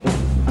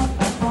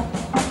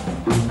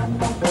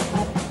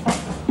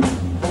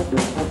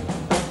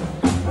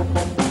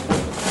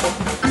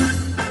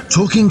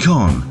Talking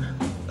Con,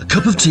 a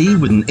cup of tea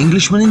with an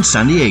Englishman in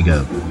San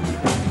Diego.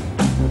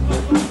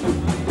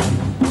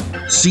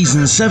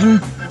 Season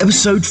 7,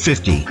 Episode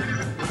 50.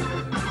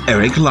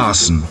 Erik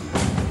Larsen.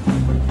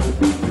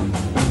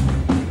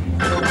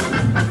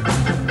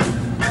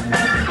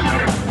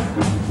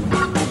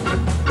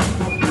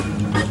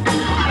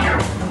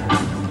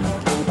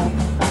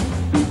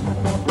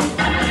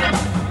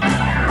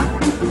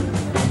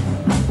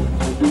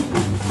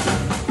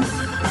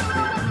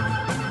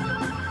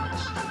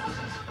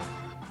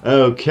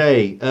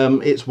 Okay,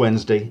 it's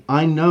Wednesday.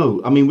 I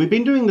know. I mean, we've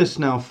been doing this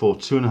now for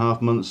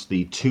 2.5 months,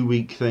 the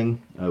 2-week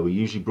thing. We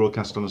usually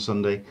broadcast on a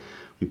Sunday.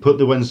 We put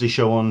the Wednesday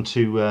show on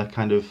to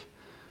kind of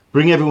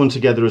bring everyone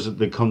together as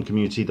the con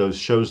community, those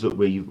shows that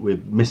we're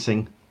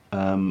missing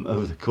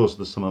over the course of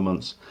the summer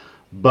months.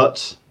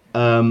 But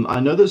I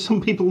know that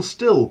some people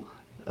still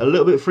a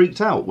little bit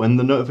freaked out when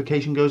the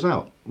notification goes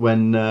out,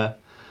 when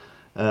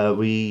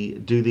we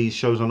do these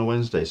shows on a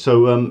Wednesday.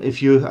 So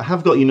if you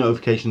have got your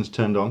notifications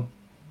turned on,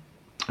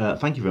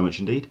 thank you very much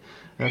indeed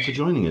for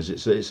joining us.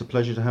 It's a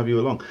pleasure to have you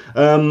along.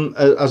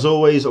 As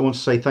always, I want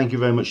to say thank you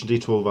very much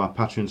indeed to all of our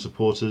Patreon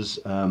supporters.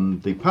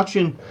 The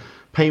Patreon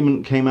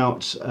payment came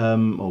out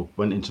or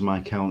went into my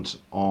account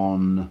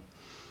on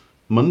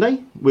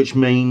Monday, which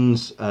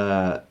means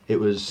it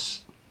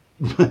was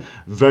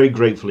very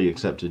gratefully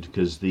accepted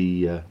because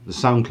the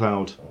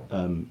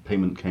SoundCloud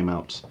payment came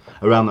out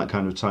around that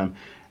kind of time.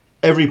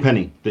 Every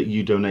penny that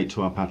you donate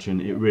to our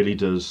Patreon, it really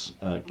does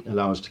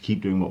allow us to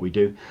keep doing what we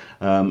do,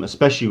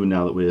 especially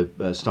now that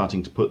we're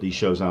starting to put these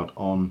shows out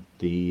on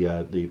the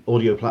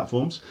audio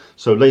platforms.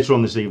 So later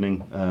on this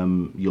evening,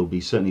 you'll be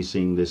certainly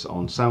seeing this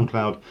on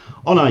SoundCloud,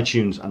 on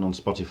iTunes and on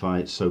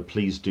Spotify. So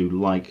please do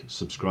like,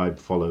 subscribe,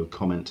 follow,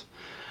 comment,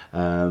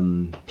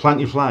 plant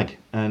your flag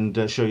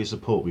and show your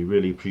support. We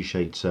really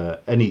appreciate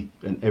any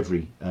and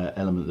every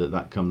element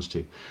that comes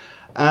to.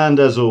 And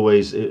as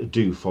always,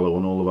 do follow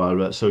on all of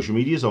our social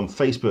medias, on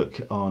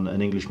Facebook, on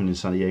An Englishman in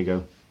San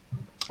Diego,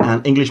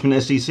 and Englishman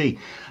SEC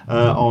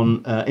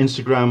on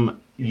Instagram,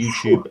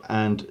 YouTube,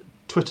 and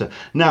Twitter.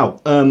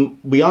 Now,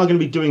 we are going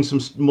to be doing some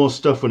more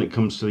stuff when it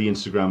comes to the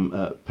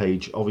Instagram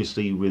page,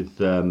 obviously with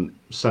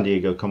San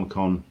Diego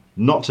Comic-Con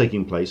not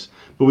taking place,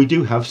 but we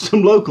do have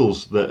some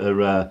locals that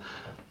are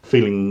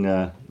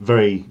feeling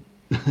very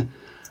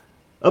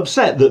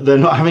upset that they're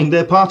not having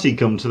their party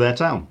come to their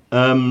town.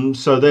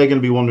 So they're going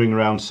to be wandering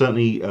around,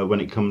 certainly when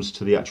it comes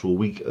to the actual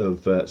week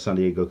of San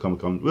Diego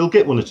Comic-Con. We'll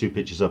get 1 or 2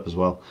 pictures up as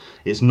well.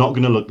 It's not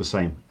going to look the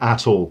same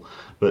at all.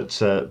 But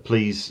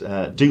please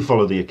do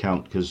follow the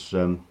account because,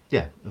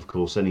 yeah, of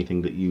course,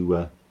 anything that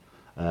you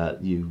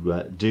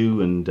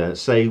do and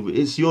say,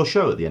 it's your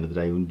show at the end of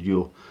the day, and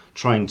you're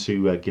trying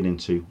to get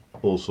into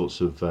all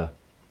sorts of...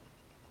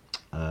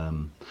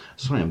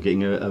 sorry, I'm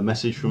getting a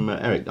message from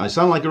Eric. I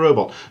sound like a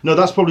robot. No,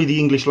 that's probably the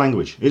English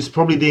language. It's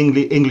probably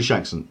the English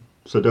accent.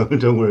 So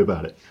don't worry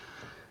about it.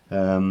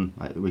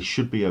 We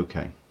should be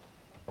okay.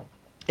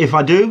 If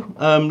I do,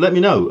 let me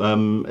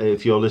know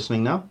if you're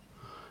listening now.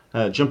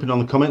 Jump in on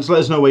the comments. Let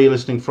us know where you're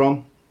listening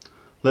from.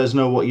 Let us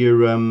know what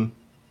you're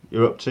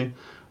up to.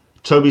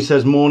 Toby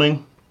says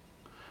morning.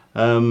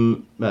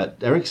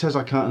 Eric says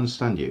I can't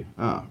understand you.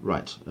 Ah,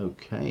 right.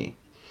 Okay.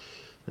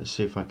 Let's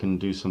see if I can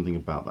do something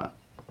about that.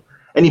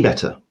 Any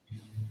better?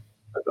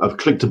 I've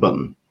clicked a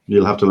button.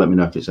 You'll have to let me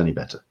know if it's any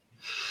better.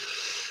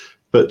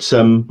 But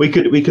we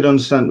could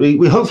understand.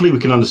 We hopefully we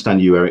can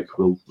understand you, Eric.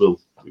 We'll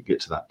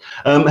get to that.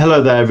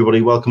 Hello there,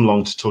 everybody. Welcome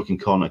along to Talking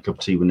Con, a cup of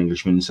tea with an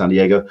Englishman in San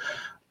Diego.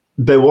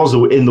 There was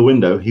in the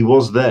window. He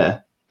was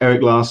there,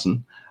 Erik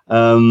Larsen.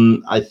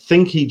 I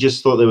think he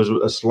just thought there was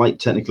a slight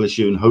technical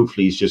issue, and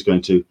hopefully he's just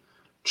going to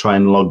try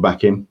and log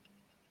back in.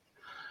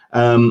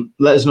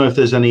 Let us know if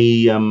there's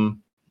any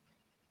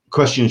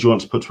questions you want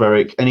to put to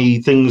Eric,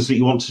 any things that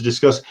you want to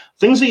discuss,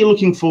 things that you're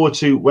looking forward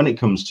to when it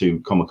comes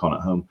to Comic-Con at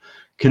home,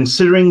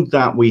 considering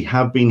that we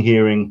have been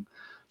hearing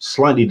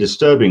slightly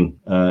disturbing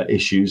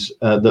issues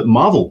that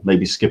Marvel may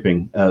be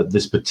skipping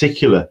this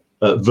particular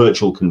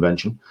virtual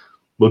convention.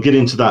 We'll get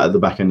into that at the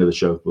back end of the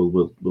show.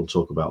 We'll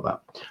talk about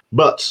that.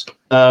 But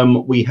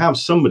we have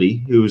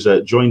somebody who's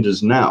joined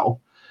us now,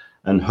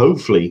 and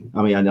hopefully,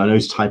 I mean, I know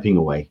he's typing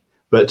away,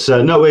 but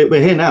no, we're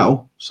here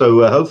now,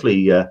 so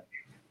hopefully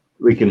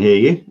we can hear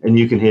you, and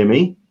you can hear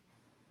me.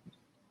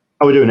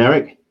 How are we doing,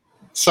 Eric?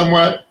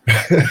 Somewhat.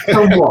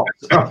 Somewhat.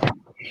 Oh,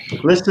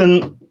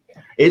 listen,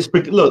 it's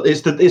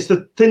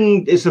the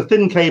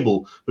thin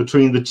cable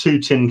between the 2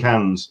 tin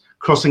cans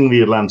crossing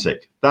the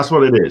Atlantic. That's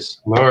what it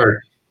is.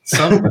 Lord,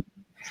 something.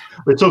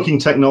 We're talking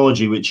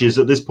technology, which is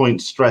at this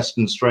point stressed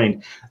and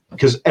strained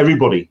because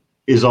everybody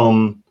is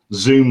on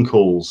Zoom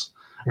calls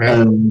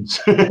and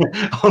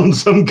on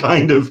some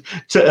kind of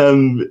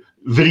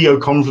video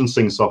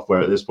conferencing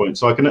software at this point.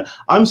 So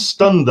I'm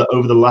stunned that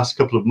over the last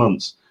couple of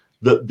months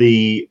that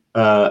the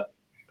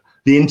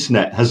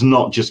internet has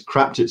not just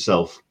crapped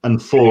itself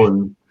and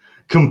fallen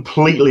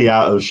completely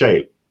out of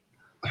shape.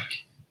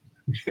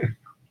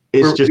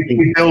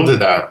 We build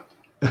it out.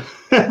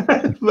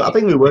 I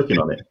think we're working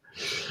on it.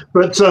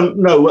 But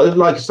no,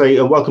 like I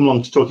say, welcome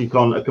along to Talking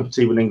Con, a cup of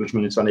tea with an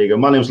Englishman in San Diego.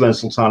 My name is Len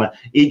Sultana.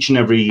 Each and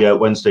every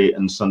Wednesday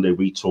and Sunday,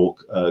 we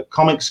talk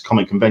comics,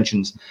 comic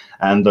conventions,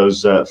 and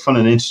those fun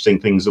and interesting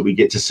things that we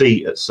get to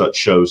see at such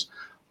shows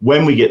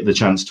when we get the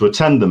chance to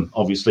attend them.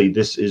 Obviously,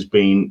 this has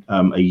been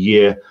a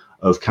year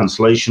of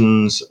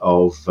cancellations,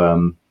 of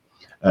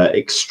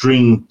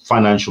extreme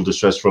financial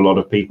distress for a lot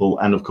of people,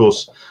 and of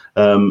course,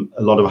 a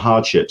lot of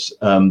hardships.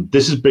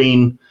 This has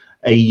been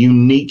a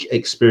unique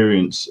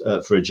experience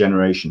for a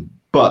generation.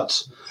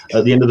 But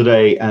at the end of the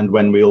day, and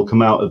when we all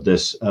come out of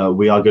this,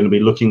 we are going to be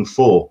looking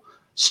for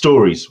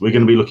stories. We're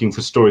going to be looking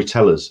for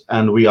storytellers,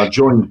 and we are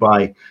joined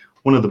by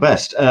one of the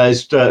best.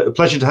 It's a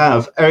pleasure to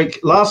have Erik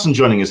Larsen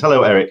joining us.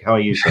 Hello, Erik. How are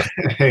you, sir?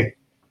 Hey,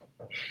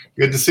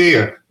 good to see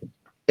you.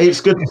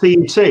 It's good to see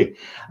you too.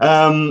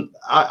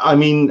 I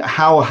mean,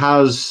 how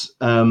has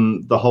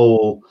the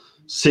whole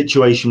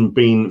situation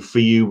been for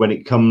you when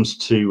it comes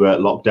to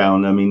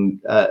lockdown? I mean,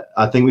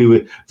 I think we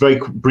were very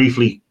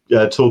briefly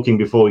talking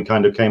before we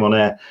kind of came on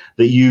air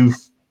that you've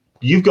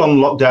gone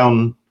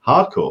lockdown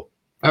hardcore.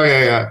 Oh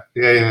yeah.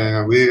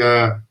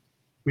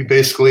 We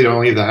basically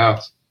don't leave the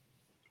house.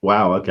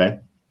 Wow. Okay.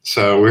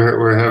 So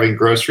we're having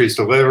groceries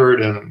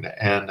delivered, and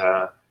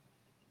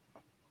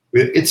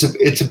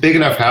it's a big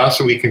enough house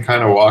so we can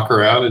kind of walk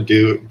around and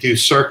do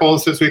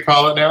circles, as we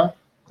call it now.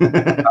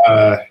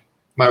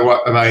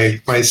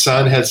 My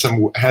son had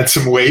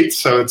some weights,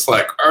 so it's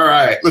like, all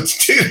right,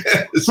 let's do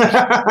this.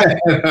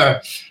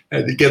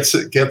 And get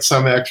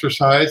some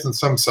exercise and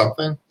some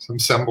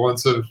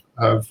semblance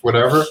of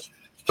whatever.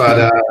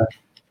 But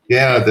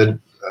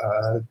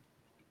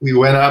we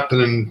went up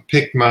and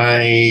picked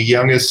my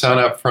youngest son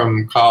up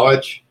from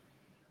college,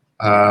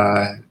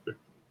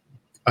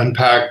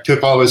 unpacked,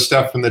 took all his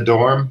stuff from the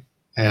dorm,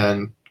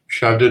 and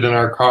shoved it in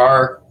our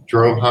car,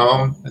 drove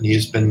home, and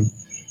he's been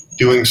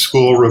doing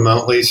school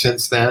remotely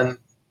since then,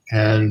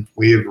 and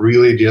we've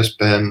really just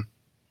been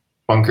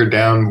bunkered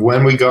down.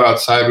 When we go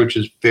outside, which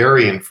is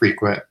very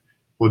infrequent,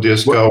 we'll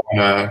just go on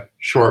a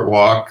short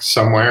walk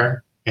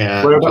somewhere.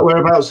 And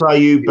whereabouts are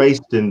you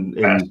based in?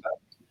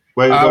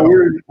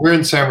 We're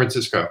in San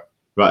Francisco.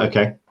 Right.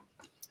 Okay.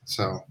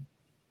 So,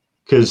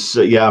 because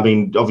I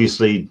mean,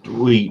 obviously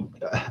we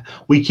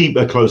keep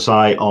a close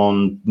eye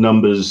on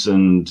numbers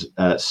and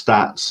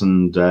stats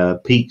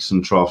and peaks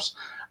and troughs,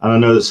 and I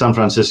know that San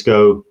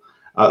Francisco,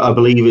 I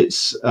believe it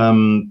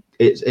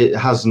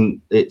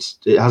hasn't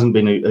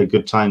been a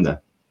good time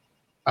there.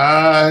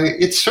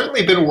 It's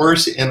certainly been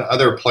worse in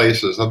other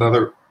places.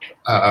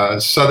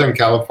 Southern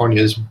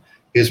California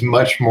is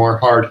much more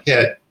hard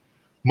hit,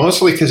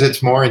 mostly because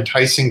it's more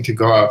enticing to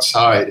go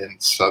outside in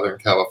Southern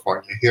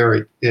California.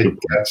 Here it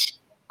gets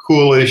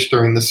coolish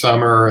during the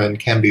summer and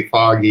can be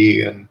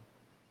foggy, and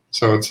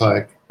so it's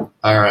like,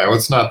 all right, well,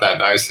 it's not that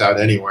nice out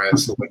anyway,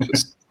 so we'll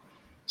just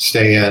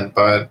stay in.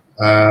 But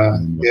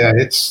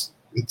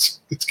it's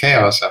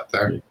chaos out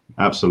there.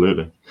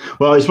 Absolutely.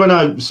 Well, it's when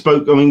I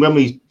spoke. I mean, when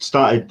we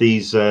started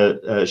these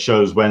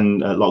shows, when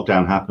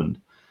lockdown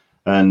happened,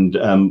 and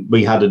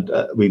we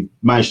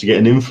managed to get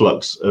an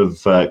influx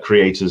of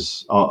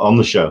creators on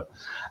the show,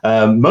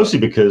 mostly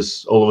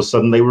because all of a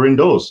sudden they were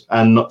indoors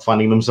and not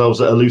finding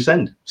themselves at a loose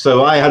end.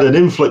 So I had an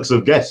influx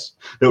of guests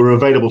that were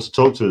available to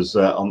talk to us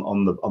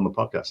on the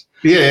podcast.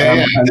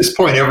 Yeah. At this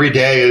point, every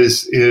day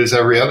is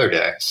every other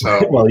day.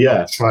 So well,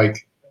 yeah, it's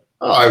like,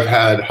 oh, I've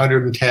had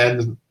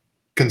 110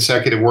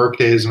 consecutive work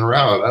days in a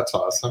row. That's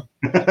awesome.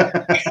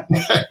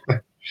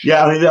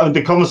 Yeah, I mean,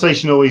 the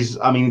conversation always,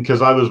 I mean,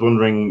 because I was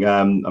wondering,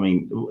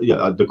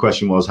 the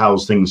question was,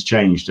 how's things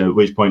changed? At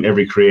which point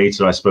every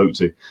creator I spoke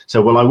to said,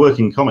 well, I work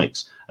in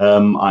comics.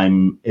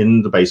 I'm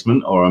in the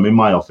basement or I'm in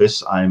my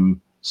office.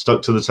 I'm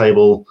stuck to the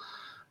table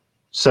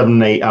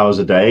 7-8 hours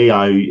a day.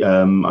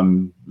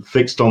 I'm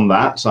fixed on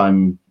that.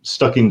 I'm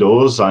stuck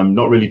indoors. I'm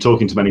not really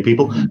talking to many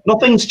people.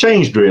 Nothing's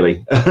changed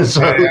really.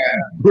 So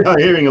we're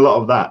hearing a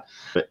lot of that.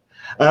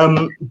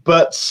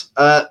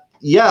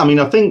 Yeah, I mean,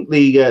 I think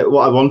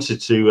what I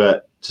wanted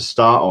to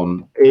start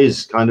on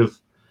is kind of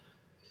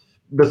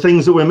the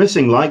things that we're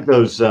missing, like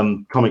those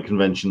comic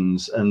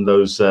conventions and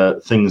those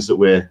things that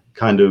we're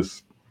kind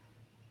of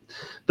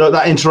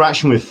that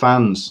interaction with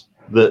fans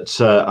that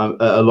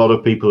a lot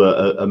of people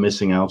are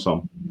missing out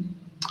on.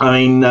 I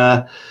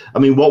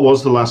mean, what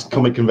was the last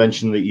comic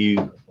convention that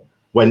you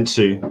went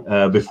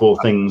to before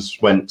things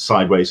went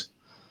sideways?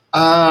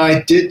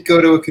 I did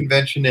go to a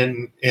convention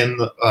in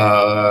the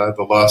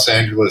Los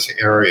Angeles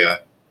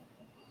area.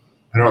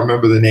 I don't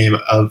remember the name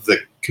of the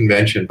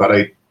convention, but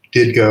I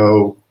did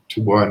go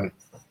to one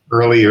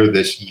earlier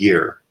this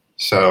year,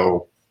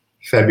 so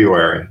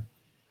February.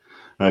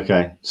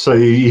 Okay. So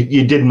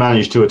you did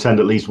manage to attend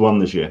at least one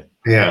this year?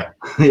 Yeah.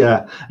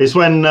 Yeah. It's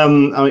when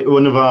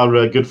one of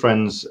our good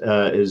friends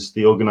is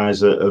the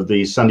organizer of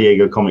the San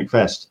Diego Comic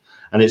Fest,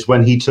 and it's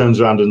when he turns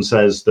around and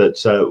says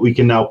that we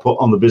can now put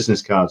on the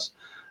business cards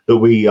that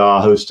we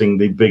are hosting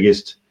the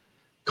biggest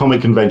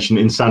comic convention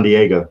in San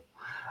Diego.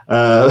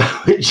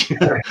 which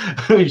for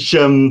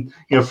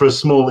a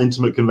small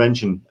intimate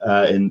convention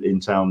in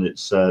town,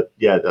 it's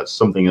that's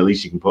something at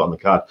least you can put on the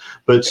card.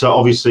 But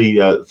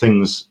obviously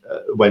things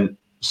went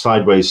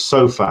sideways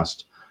so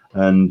fast,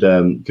 and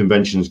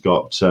conventions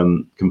got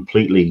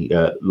completely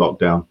locked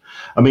down.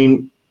 I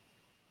mean,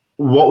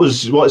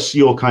 what's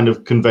your kind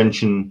of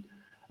convention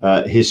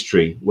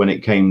history when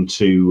it came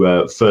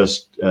to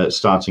first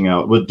starting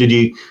out? Well, did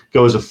you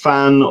go as a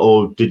fan,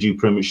 or did you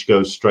pretty much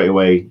go straight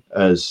away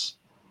as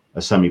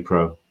a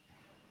semi-pro?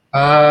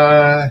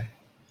 I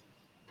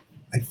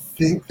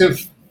think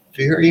the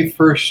very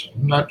first.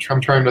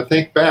 I'm trying to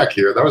think back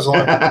here. That was a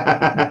long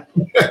time.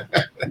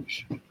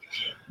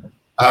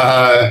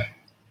 I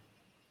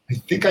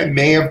think I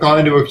may have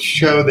gone to a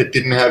show that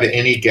didn't have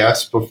any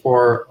guests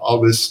before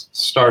all this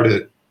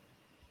started.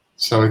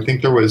 So I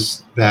think there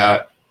was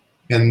that.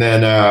 And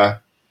then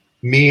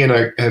me and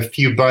a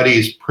few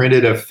buddies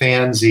printed a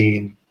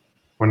fanzine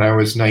when I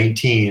was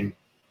 19.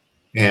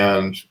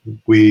 And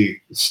we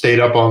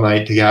stayed up all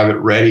night to have it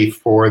ready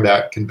for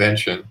that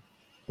convention.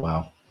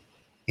 Wow.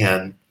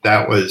 And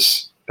that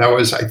was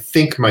I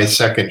think my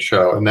second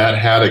show, and that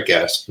had a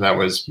guest, and that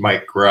was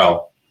Mike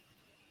Grell.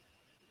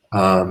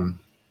 And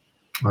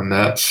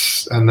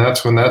that's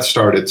when that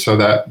started. So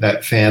that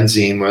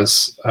fanzine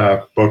was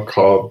a book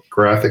called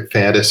Graphic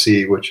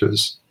Fantasy, which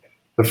was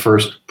the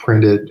first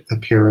printed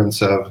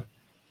appearance of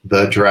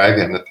the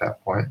Dragon at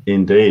that point.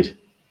 Indeed.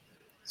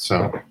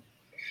 So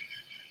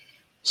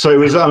it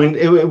was. I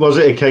mean, was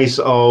it a case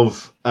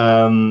of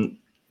were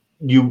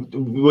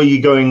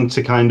you going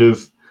to kind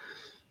of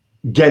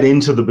get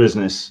into the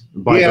business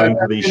by going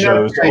to these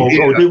shows,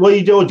 or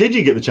did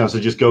you get the chance to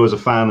just go as a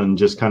fan and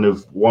just kind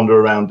of wander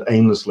around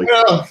aimlessly?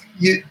 Well,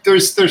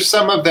 there's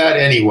some of that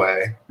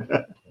anyway.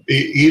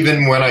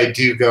 Even when I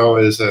do go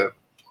as a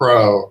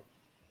pro,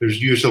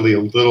 there's usually a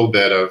little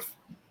bit of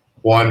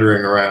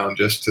wandering around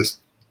just to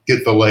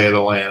get the lay of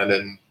the land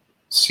and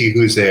see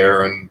who's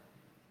there and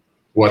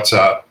what's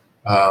up.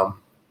 I'm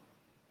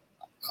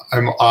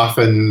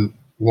often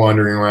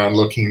wandering around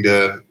looking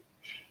to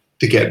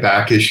get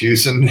back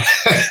issues and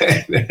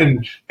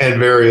and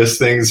various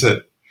things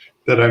that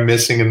I'm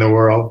missing in the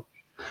world.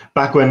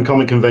 Back when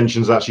comic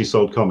conventions actually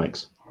sold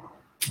comics.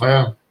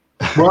 Yeah.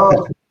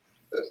 Well,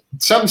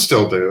 some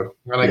still do.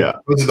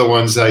 Those are the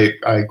ones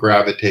I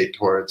gravitate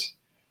towards.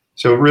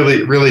 So it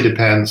really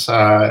depends.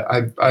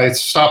 I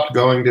stopped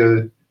going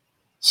to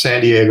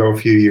San Diego a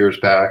few years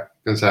back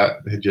because that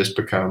had just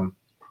become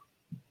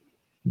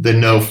the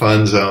no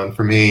fun zone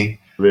for me.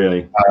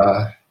 Really?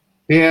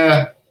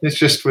 Yeah.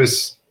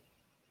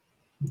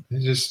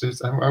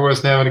 I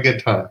wasn't having a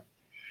good time.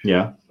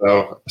 Yeah.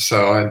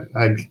 So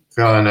I'd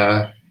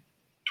gone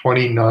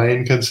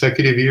 29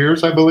 consecutive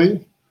years, I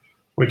believe,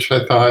 which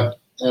I thought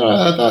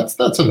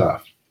that's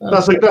enough.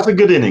 That's a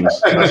good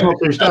innings.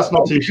 That's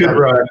not too shabby.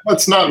 Right.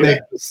 Let's not make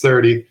this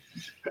 30.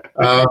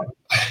 And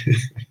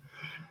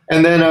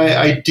then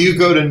I do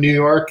go to New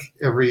York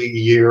every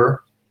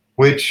year,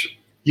 which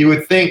you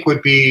would think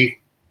would be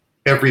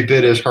every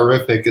bit as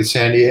horrific as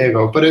San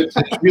Diego, but it's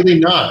really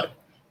not.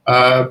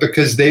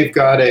 Because they've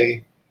got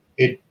a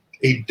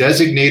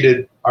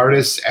designated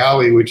artist's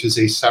alley, which is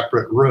a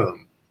separate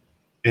room.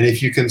 And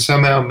if you can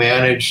somehow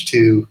manage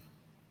to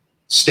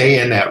stay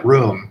in that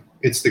room,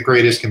 it's the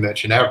greatest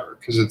convention ever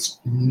because it's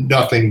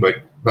nothing but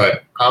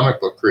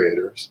comic book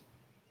creators.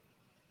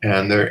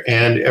 And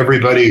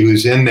everybody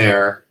who's in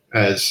there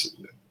as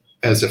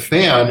a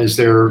fan is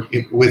there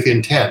with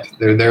intent.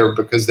 They're there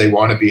because they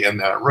want to be in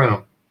that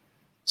room.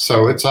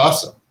 So it's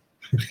awesome.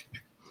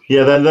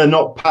 Yeah, they're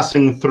not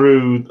passing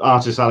through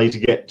Artist Alley to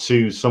get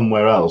to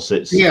somewhere else.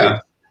 You see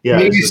a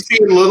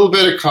little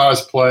bit of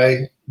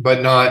cosplay,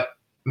 but not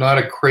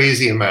a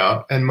crazy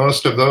amount. And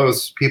most of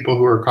those people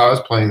who are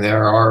cosplaying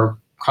there are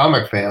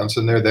comic fans,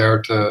 and they're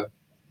there to,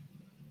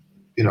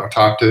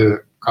 talk to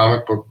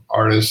comic book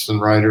artists and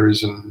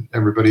writers and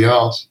everybody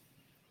else.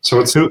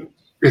 So it's great.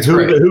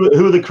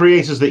 Who are the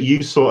creators that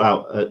you sought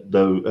out at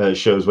those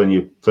shows when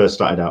you first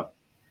started out?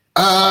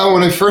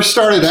 When I first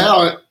started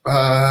out,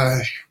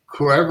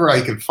 whoever I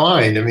could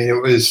find. I mean,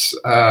 it was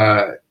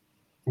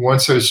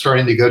once I was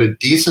starting to go to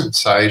decent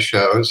size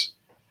shows,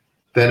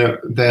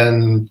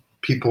 then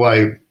people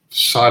I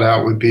sought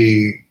out would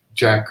be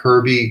Jack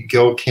Kirby,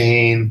 Gil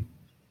Kane,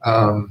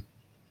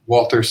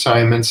 Walter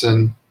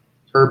Simonson,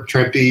 Herb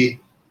Trimpe.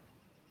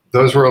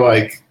 Those were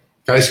like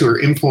guys who were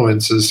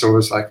influences. So it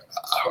was like,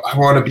 I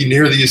want to be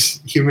near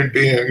these human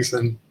beings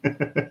and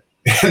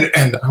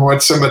and I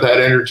want some of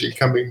that energy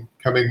coming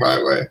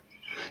my way.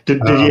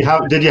 Did you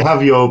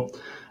have your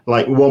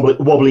like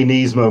wobbly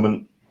knees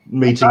moment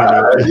meeting?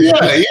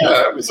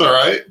 It was all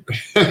right.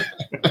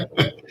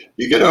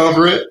 You get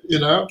over it,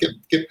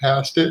 get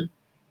past it.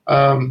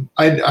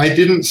 I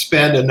didn't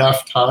spend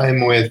enough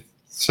time with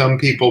some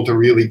people to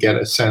really get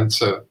a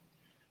sense of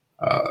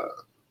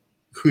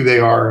who they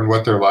are and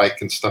what they're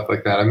like and stuff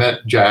like that. I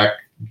met Jack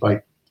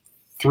like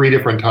 3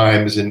 different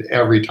times, and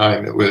every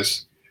time it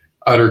was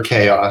utter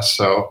chaos.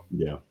 So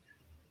yeah.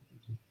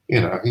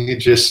 You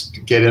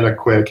just get in a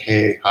quick,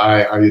 hey,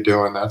 hi, how you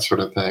doing? That sort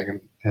of thing.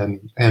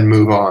 and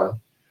move on.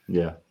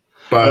 Yeah.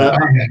 But I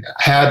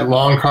had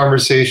long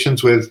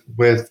conversations with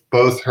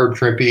both Herb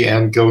Trimpe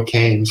and Gil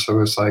Kane, so it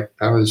was like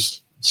that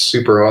was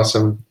super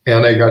awesome,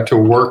 and I got to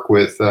work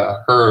with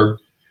Herb.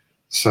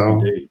 So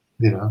Indeed.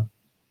 that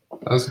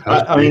was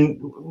I mean,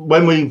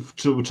 when we've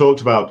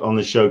talked about on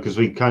the show, because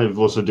we kind of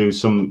also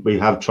we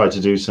have tried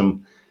to do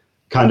some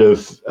kind of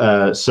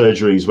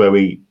surgeries where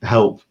we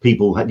help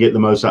people get the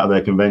most out of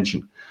their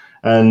convention,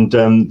 and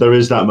there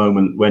is that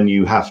moment when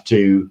you have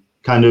to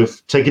kind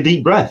of take a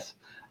deep breath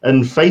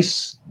and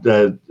face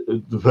the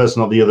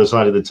person on the other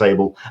side of the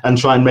table and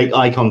try and make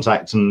eye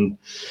contact and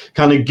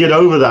kind of get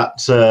over that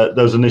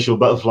those initial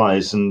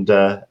butterflies and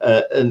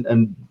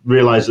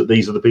realize that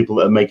these are the people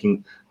that are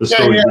making the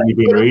story that you've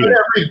been reading.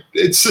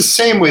 It's the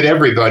same with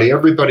everybody.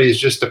 Everybody is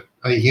just a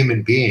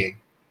human being.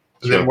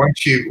 And Sure. then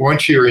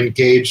once you're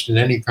engaged in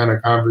any kind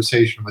of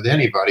conversation with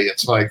anybody,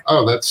 it's like,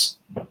 oh, that's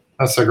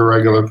like a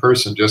regular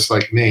person, just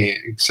like me,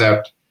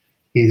 except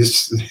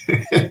his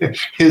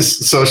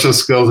social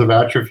skills have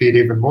atrophied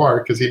even more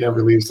because he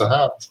never leaves the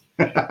house.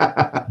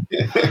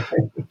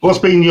 What's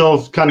been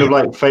your kind of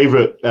like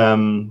favorite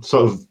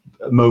sort of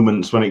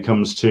moments when it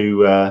comes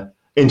to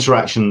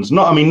interactions?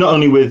 Not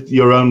only with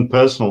your own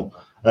personal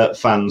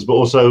fans, but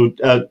also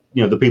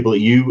the people that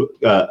you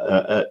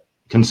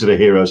consider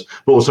heroes,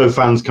 but also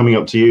fans coming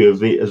up to you.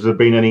 Has there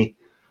been any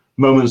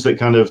moments that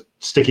kind of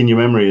stick in your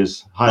memory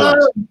as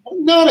highlights?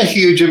 Not a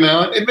huge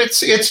amount.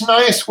 It's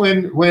nice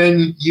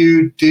when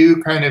you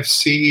do kind of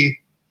see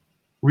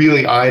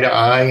really eye to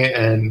eye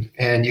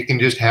and you can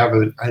just have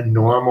a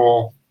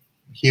normal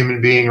human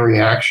being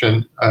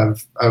reaction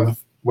of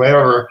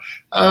whatever.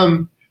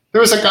 There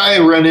was a guy I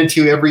run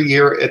into every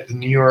year at the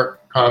New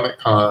York Comic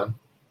Con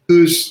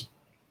who's,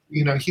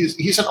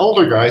 he's an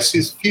older guy. So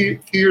he's a few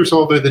years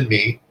older than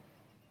me.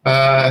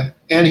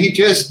 And he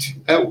just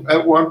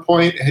at one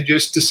point had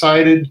just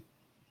decided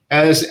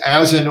as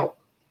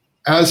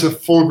a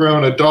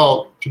full-grown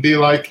adult to be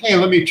like, hey,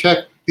 let me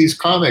check these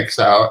comics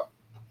out.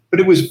 But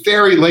it was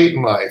very late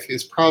in life. He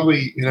was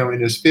probably, in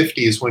his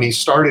 50s when he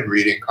started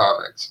reading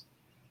comics.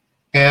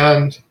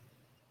 And,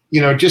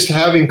 just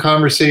having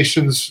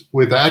conversations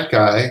with that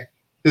guy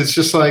is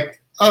just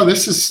like, oh,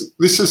 this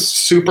is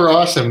super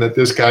awesome that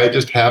this guy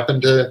just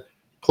happened to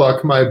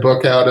pluck my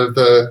book out of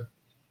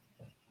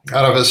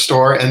a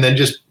store and then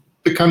just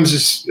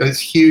becomes this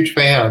huge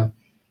fan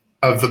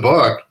of the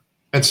book.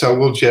 And so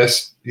we'll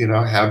just,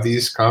 have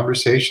these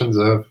conversations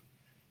of,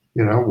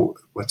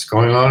 what's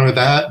going on with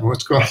that and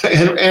what's going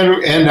on.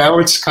 And now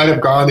it's kind of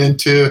gone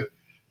into,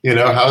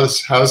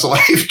 how's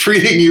life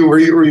treating you where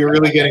you're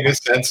really getting a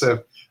sense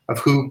of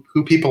who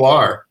people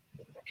are.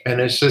 And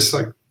it's just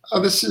like, oh,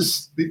 this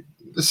is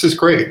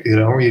great.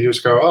 Where you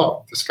just go,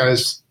 oh, this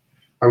guy's,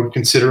 I would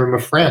consider him a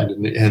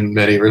friend in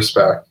many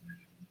respects.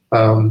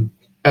 And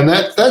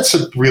that's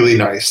a really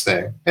nice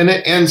thing.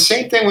 And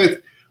same thing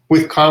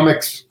with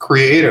comics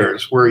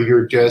creators where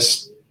you're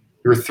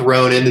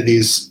thrown into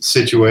these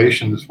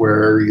situations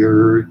where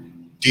you're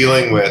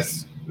dealing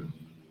with,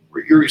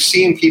 you're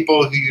seeing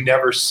people who you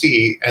never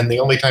see, and the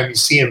only time you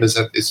see them is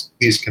at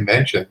these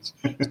conventions.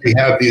 You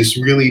have these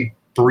really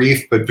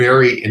brief but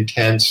very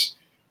intense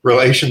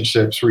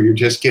relationships where you're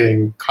just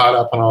getting caught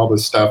up on all the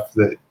stuff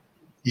that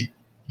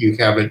you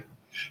haven't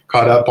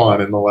caught up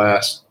on in the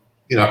last,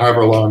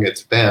 however long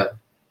it's been.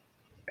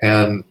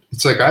 And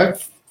it's like I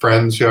have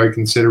friends who I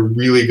consider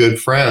really good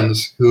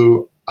friends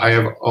who I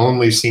have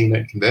only seen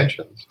at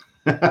conventions.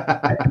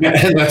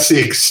 And that's the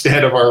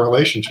extent of our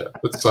relationship.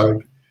 It's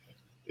like,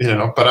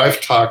 but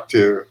I've talked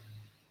to,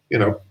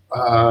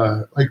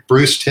 like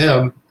Bruce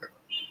Timm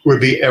would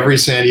be every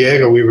San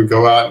Diego. We would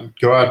go out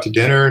to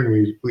dinner and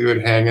we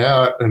would hang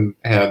out and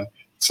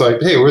it's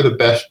like, hey, we're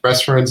the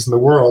best friends in the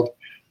world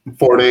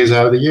 4 days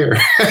out of the year.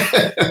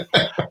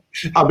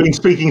 I've been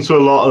speaking to a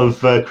lot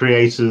of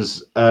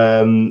creators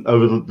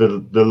over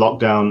the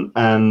lockdown,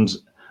 and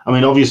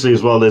obviously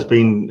as well, there's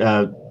been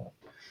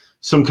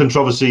some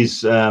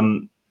controversies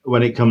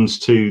when it comes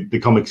to the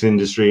comics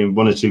industry, and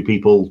one or two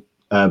people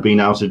being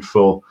outed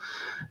for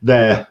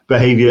their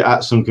behavior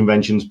at some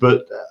conventions.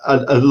 But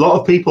a lot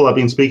of people I've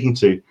been speaking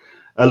to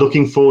are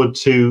looking forward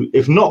to,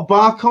 if not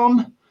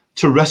BarCon,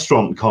 to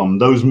RestaurantCon,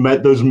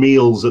 those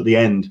meals at the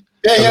end.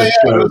 Yeah.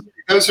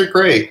 Those are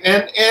great.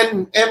 And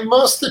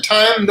most of the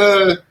time,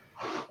 the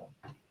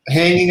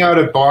hanging out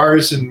at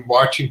bars and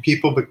watching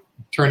people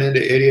turn into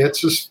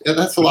idiots,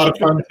 that's a lot of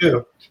fun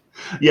too.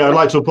 Yeah, I'd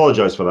like to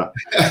apologize for that.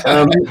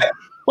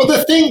 Well,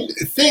 the thing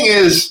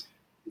is,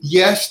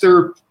 yes,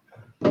 you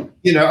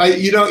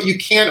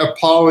can't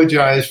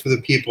apologize for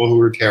the people who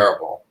are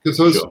terrible because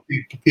those Sure.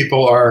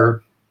 people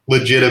are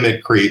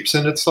legitimate creeps,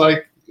 and it's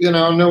like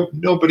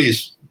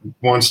nobody's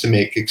wants to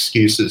make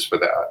excuses for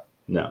that.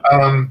 No.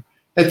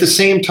 At the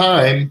same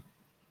time,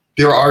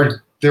 there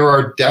are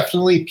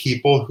definitely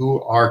people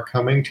who are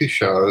coming to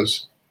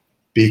shows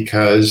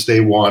because they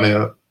want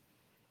to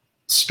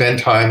spend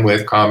time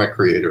with comic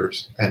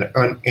creators and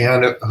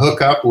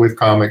hook up with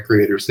comic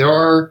creators. There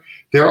are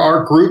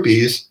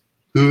groupies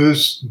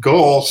whose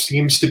goal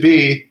seems to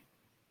be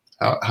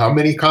how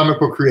many comic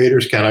book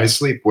creators can I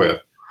sleep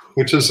with?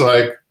 Which is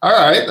like, all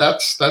right,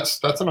 that's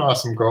an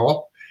awesome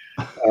goal.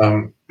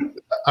 I'm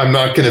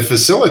not going to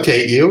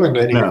facilitate you in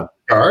any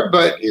regard,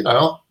 but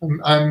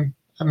I'm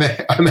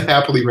a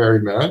happily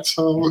married man,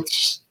 so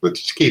let's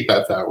just keep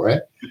that way.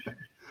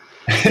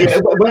 Yeah,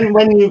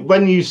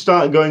 when you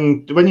start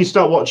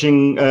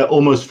watching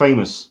Almost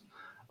Famous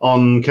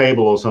on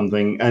cable or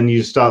something, and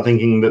you start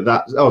thinking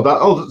that's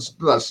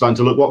starting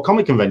to look what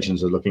comic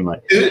conventions are looking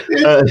like.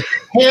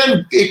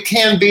 It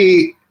can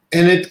be,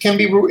 and it can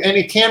be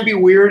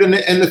weird.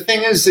 And the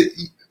thing is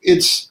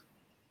that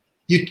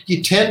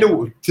you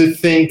tend to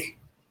think,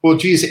 well,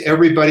 geez,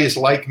 everybody's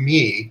like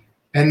me,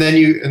 and then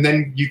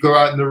you go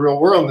out in the real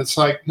world, and it's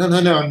like,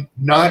 no,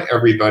 not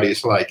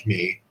everybody's like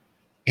me,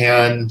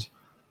 and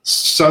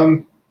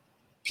some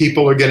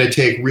people are going to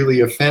take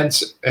really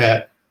offense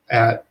at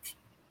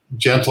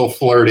gentle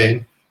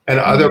flirting, and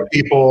other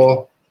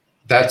people,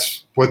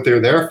 that's what they're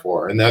there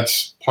for, and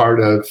that's part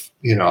of,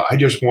 I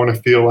just want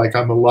to feel like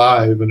I'm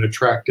alive and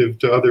attractive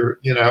to other,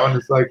 and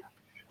it's like,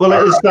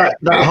 well, it's that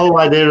whole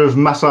idea of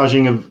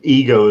massaging of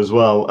ego as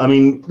well. I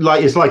mean,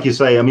 it's like you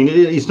say, I mean,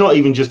 it's not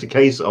even just a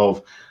case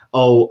of,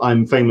 oh,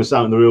 I'm famous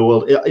out in the real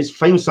world. It's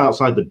famous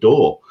outside the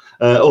door.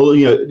 Or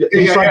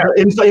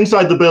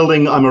inside the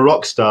building, I'm a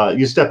rock star.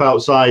 You step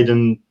outside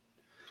and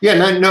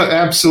no,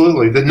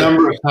 absolutely. The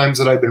number of times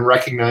that I've been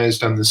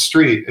recognized on the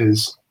street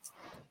it's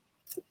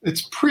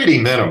pretty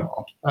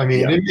minimal. I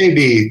mean, it may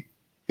be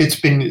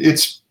it's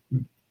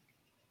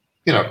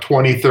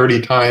 20,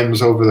 30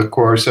 times over the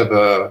course of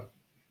a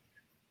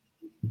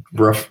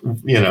rough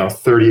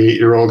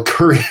 38-year-old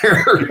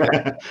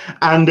career,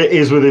 and it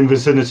is within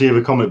vicinity of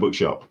a comic book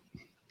shop.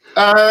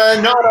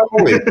 Not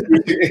always.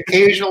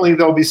 Occasionally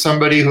there'll be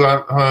somebody who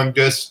I'm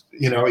just,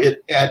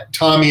 at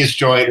Tommy's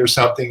joint or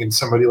something, and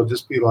somebody will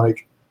just be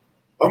like,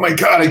 oh my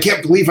God, I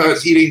can't believe I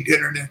was eating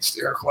dinner next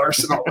to Erik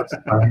Larsen all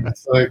the time.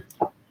 It's like,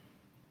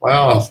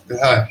 wow.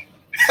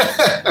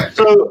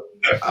 So,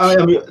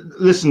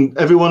 listen,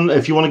 everyone,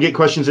 if you want to get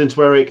questions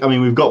into Erik, I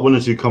mean, we've got one or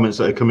two comments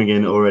that are coming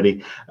in already.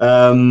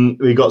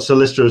 We've got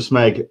Solista of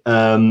Smeg,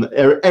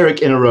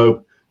 Erik in a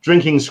robe,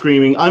 drinking,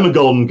 screaming, I'm a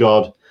golden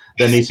god.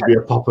 There needs to be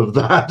a pop of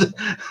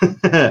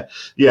that.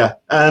 Yeah.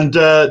 And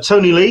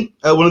Tony Lee,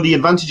 one of the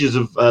advantages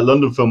of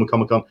London Film and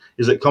Comic Con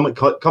is that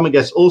comic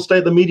guests all stay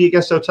at the Media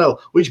Guest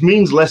Hotel, which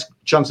means less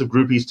chance of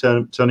groupies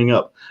turning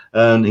up.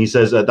 And he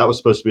says that was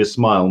supposed to be a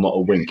smile, not a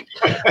wink.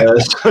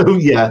 So,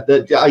 yeah,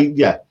 there's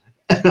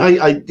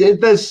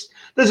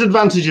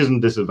advantages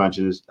and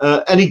disadvantages.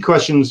 Any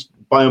questions,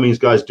 by all means,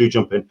 guys, do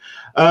jump in.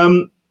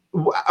 I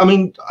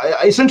mean,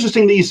 it's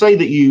interesting that you say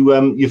that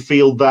you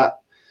feel that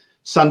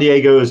San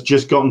Diego has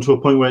just gotten to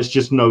a point where it's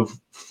just no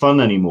fun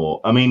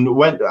anymore. I mean,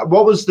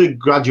 what was the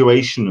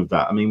graduation of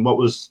that? I mean, what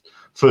was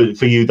for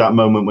you that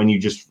moment when you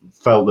just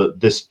felt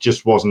that this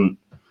just wasn't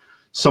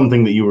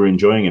something that you were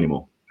enjoying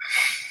anymore?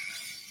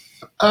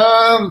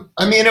 I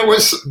mean, it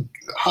was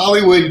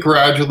Hollywood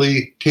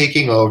gradually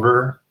taking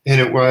over, and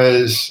it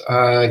was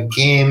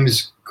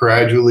games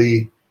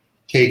gradually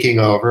taking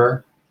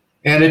over,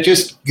 and it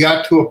just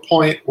got to a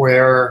point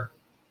where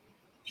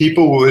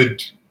people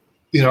would,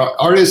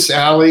 Artists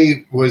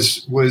Alley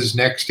was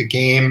next to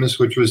games,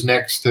 which was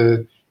next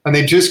to, and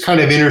they just kind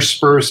of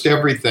interspersed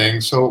everything.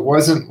 So it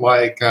wasn't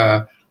like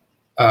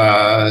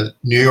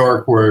New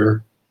York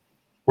where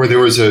there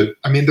was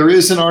there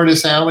is an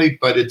Artists Alley,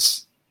 but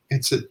it's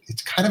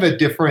kind of a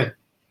different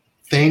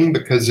thing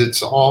because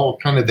it's all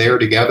kind of there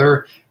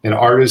together, and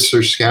artists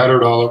are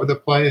scattered all over the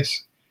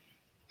place.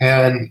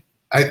 And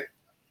I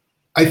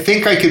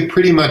think I could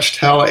pretty much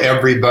tell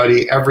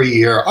everybody every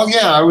year, oh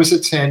yeah, I was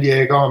at San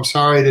Diego, I'm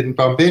sorry I didn't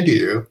bump into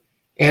you.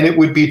 And it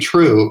would be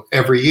true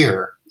every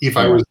year if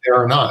I was there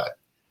or not.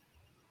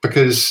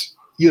 Because,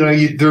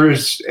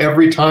 there's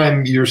every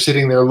time you're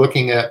sitting there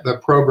looking at the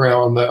program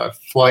on the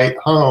flight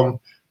home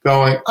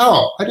going,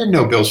 oh, I didn't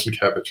know Bill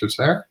Sienkiewicz was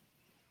there.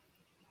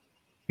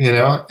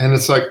 And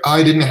it's like,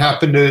 I didn't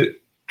happen to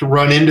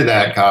run into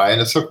that guy. And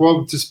it's like,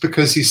 well, just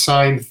because he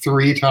signed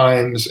 3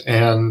 times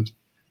and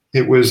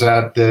it was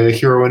at the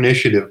Hero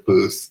Initiative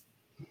booth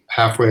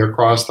halfway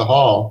across the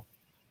hall.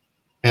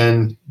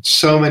 And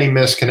so many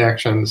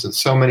misconnections, and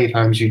so many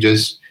times you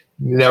just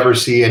never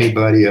see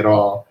anybody at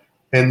all.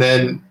 And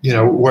then,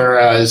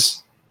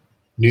 whereas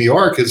New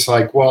York is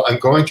like, well, I'm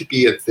going to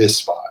be at this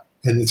spot,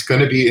 and it's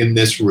going to be in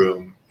this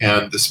room,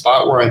 and the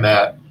spot where I'm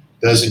at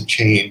doesn't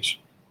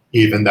change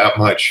even that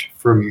much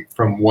from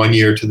one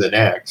year to the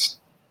next.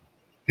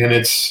 And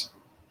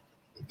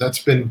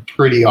that's been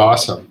pretty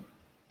awesome.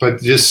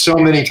 But just so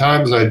many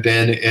times I've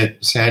been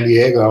at San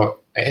Diego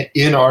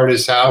in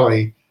Artists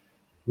Alley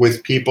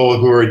with people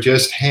who are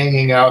just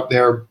hanging out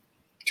there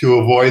to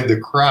avoid the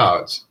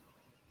crowds.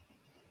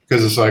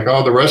 Because it's like,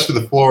 oh, the rest of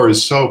the floor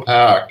is so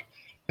packed.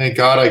 Thank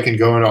God I can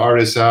go into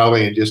Artists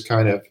Alley and just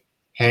kind of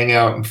hang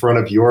out in front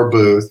of your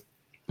booth.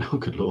 Oh,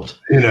 good Lord.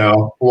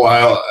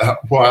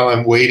 While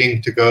I'm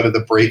waiting to go to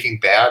the Breaking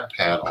Bad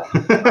panel.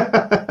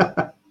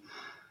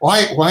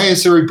 Why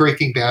is there a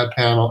Breaking Bad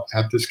panel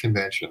at this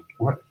convention?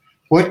 What?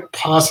 what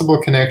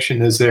possible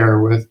connection is there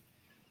with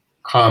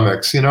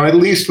comics? At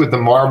least with the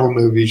Marvel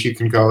movies, you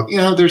can go,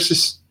 there's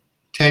this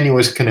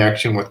tenuous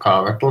connection with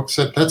comic books.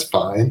 That's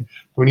fine.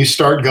 When you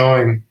start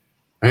going,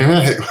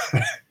 hey,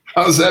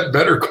 how's that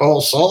Better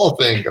Call Saul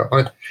thing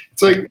going?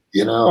 It's like,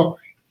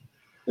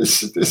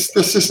 this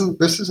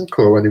isn't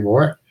cool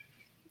anymore.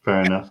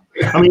 Fair enough.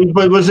 I mean,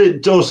 but was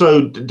it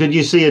also? Did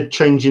you see a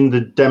change in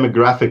the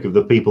demographic of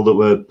the people that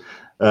were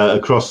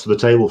across the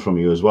table from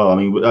you as well? I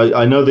mean,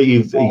 I know that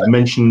you've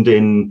mentioned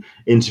in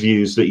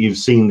interviews that you've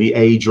seen the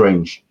age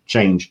range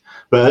change,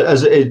 but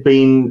has it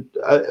been?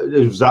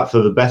 Was that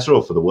for the better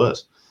or for the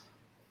worse?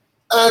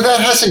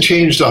 That hasn't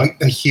changed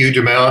a huge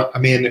amount. I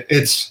mean,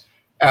 it's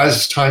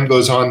as time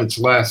goes on, it's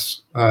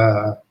less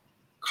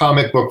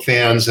comic book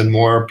fans and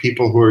more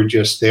people who are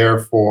just there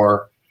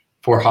for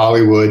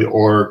Hollywood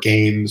or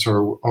games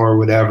or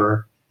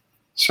whatever.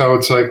 So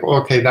it's like,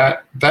 okay,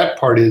 that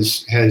part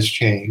has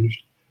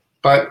changed.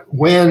 But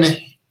when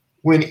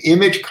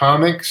Image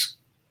Comics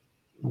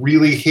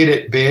really hit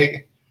it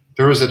big,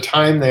 there was a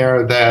time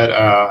there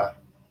that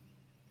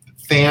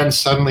fans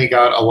suddenly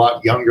got a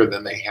lot younger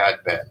than they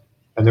had been,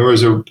 and there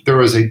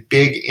was a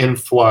big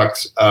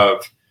influx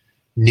of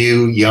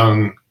new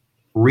young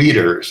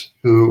readers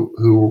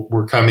who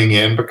were coming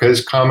in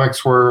because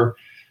comics were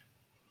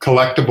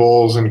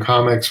collectibles and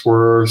comics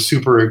were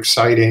super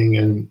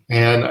exciting,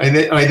 and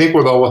I think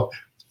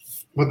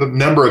with the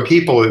number of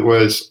people, it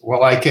was,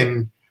 well, I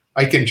can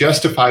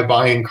justify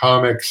buying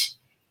comics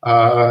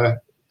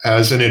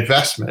as an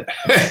investment,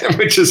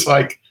 which is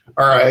like,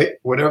 all right,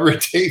 whatever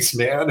it takes,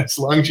 man, as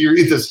long as you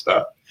read this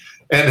stuff.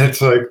 And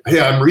it's like,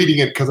 yeah, I'm reading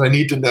it because I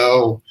need to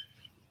know,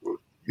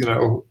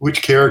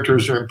 which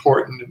characters are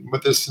important and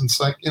with this. And it's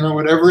like,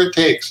 whatever it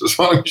takes, as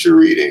long as you're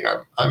reading,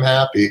 I'm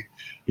happy.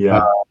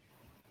 Yeah.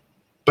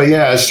 But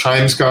yeah, as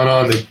time's gone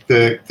on,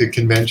 the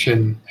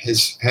convention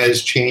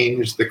has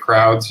changed. The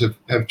crowds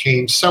have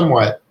changed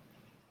somewhat.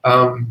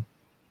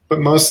 But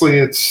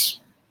mostly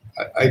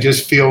I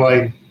just feel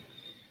like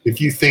if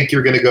you think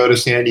you're going to go to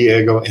San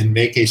Diego and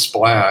make a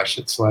splash,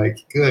 it's like,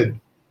 good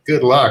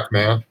luck,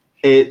 man.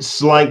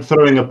 It's like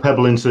throwing a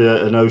pebble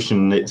into an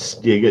ocean. It's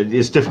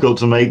difficult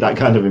to make that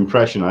kind of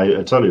impression.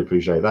 I totally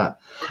appreciate that.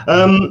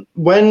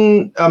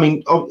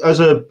 As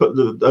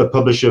a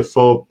publisher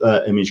for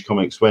Image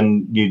Comics,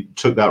 when you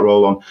took that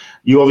role on,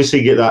 you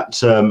obviously get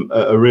that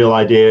a real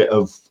idea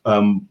of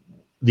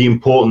the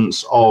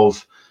importance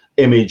of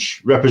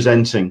Image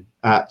representing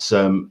at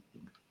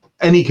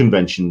any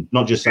convention,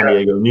 not just San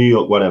Diego, New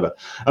York, whatever.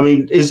 I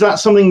mean, is that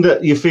something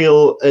that you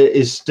feel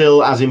is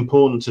still as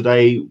important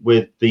today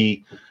with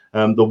the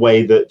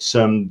way that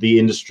the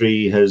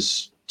industry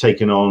has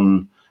taken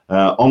on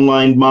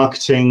online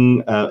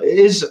marketing?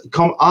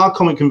 Are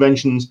comic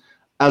conventions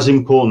as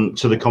important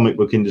to the comic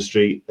book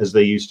industry as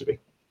they used to be?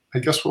 I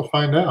guess we'll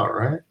find out,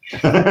 right?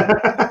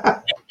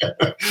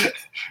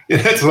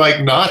 It's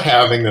like not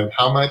having them.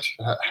 How much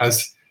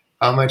has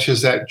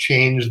that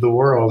changed the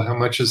world? How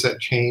much has that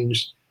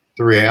changed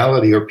the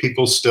reality? Are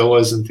people still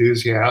as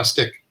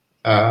enthusiastic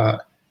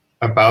about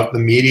the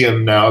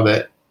medium now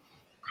that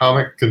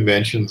comic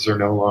conventions are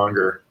no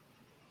longer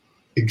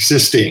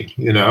existing?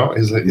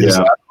 Is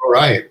that all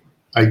right?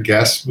 I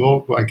guess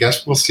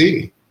we'll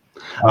see.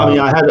 I mean,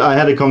 I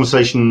had a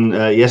conversation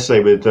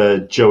yesterday with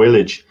Joe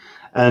Illidge,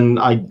 and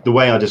the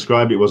way I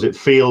described it was, it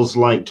feels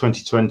like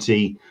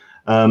 2020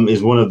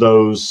 is one of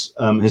those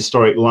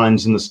historic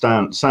lines in the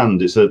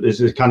sand. It's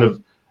a kind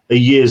of a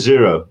year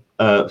zero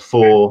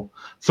for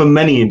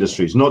many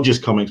industries, not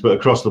just comics, but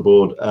across the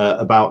board,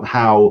 about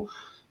how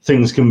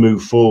things can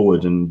move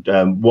forward and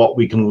what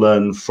we can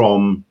learn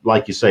from,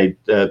 like you say,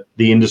 the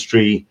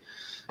industry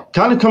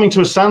kind of coming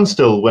to a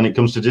standstill when it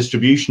comes to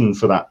distribution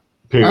for that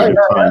period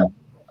of time.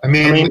 I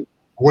mean,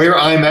 where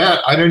I'm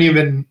at, I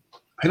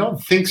don't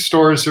think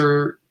stores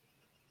are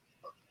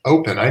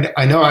open.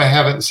 I know I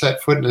haven't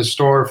set foot in a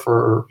store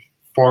for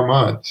 4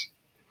 months.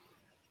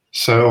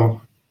 So,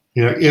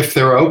 if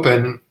they're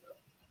open,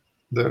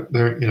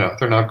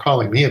 they're not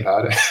calling me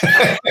about it.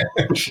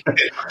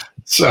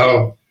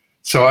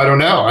 So I don't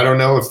know. I don't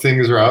know if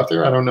things are out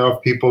there. I don't know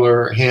if people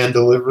are hand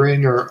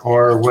delivering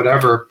or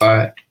whatever,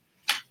 but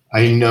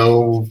I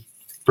know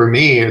for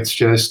me, it's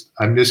just,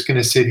 I'm just going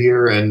to sit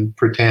here and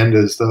pretend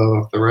as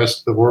though the rest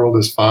of the world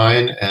is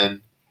fine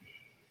and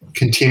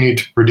continue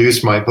to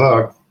produce my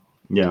book.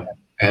 Yeah.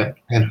 And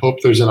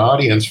hope there's an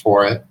audience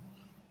for it.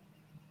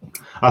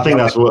 I think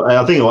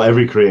what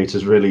every creator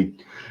is really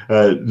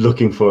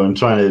looking for and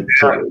trying to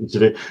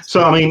do.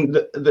 So, I mean,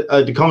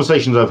 the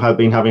conversations I've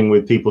been having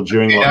with people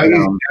during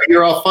lockdown.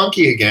 You're all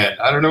funky again.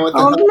 I don't know what the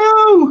hell.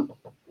 No!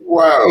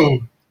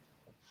 Whoa.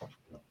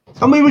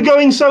 And we were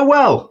going so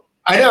well.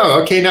 I know.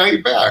 Okay, now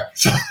you're back.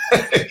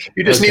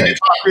 You just need to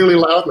talk really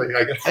loudly,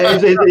 I guess.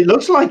 It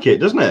looks like it,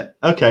 doesn't it?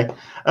 Okay.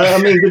 I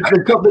mean,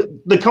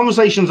 the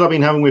conversations I've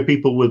been having with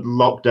people with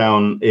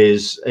lockdown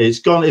it's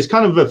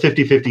kind of a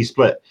 50-50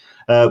 split.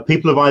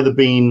 People have either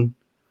been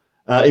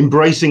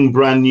embracing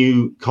brand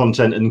new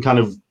content and kind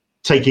of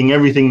taking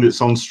everything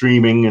that's on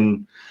streaming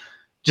and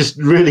just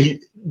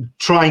really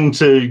trying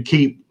to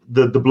keep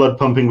the blood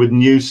pumping with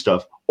new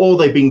stuff, or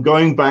they've been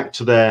going back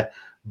to their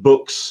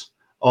books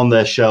on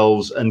their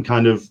shelves and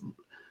kind of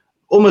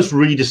almost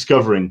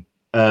rediscovering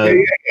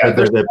their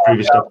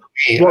previous stuff.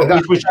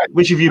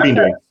 Which have you been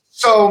doing?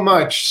 So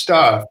much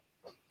stuff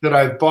that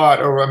I've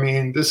bought, or I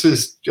mean, this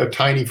is a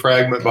tiny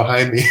fragment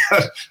behind me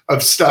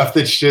of stuff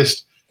that's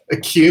just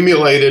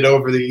accumulated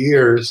over the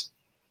years,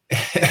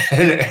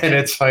 and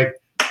it's like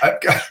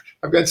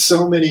I've got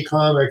so many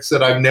comics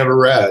that I've never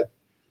read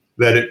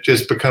that it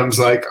just becomes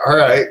like, all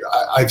right,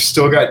 I've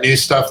still got new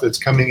stuff that's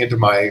coming into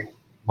my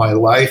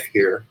life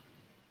here,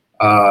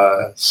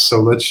 so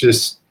let's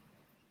just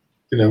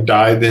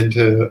dive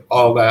into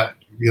all that,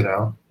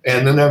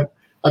 and then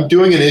I'm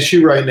doing an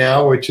issue right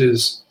now which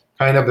is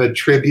kind of a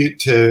tribute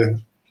to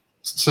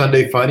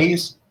Sunday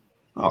Funnies.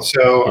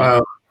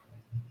 So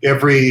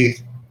every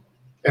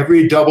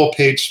double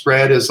page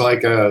spread is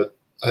like a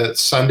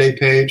Sunday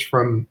page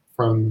from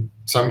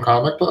some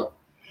comic book.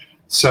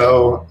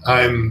 So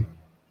I'm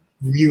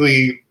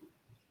really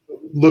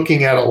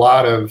looking at a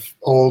lot of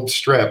old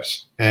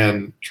strips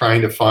and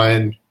trying to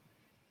find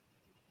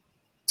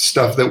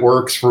stuff that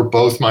works for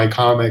both my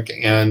comic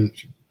and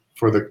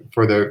for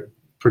the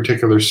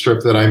particular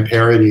strip that I'm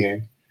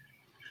parodying.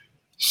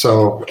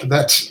 So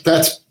that's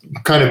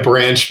kind of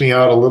branched me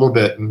out a little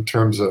bit in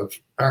terms of,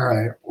 all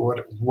right,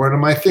 what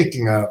am I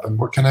thinking of, and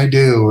what can I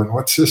do, and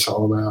what's this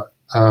all about?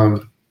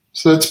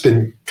 So that's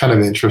been kind of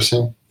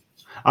interesting.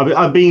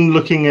 I've been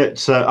looking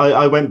at.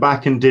 I went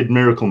back and did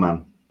Miracle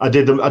Man. I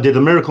did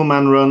the Miracle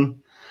Man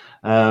run.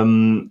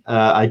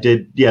 I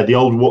did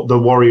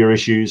the Warrior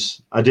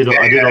issues. I did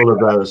all of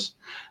those.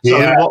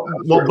 So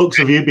what books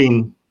have you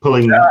been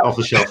pulling off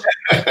the shelf?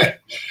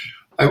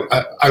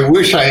 I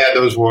wish I had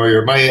those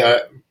Warrior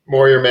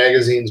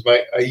magazines.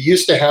 I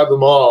used to have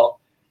them all,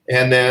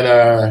 and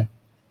then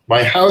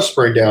my house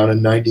burned down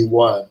in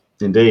 '91.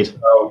 Indeed.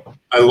 So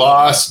I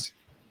lost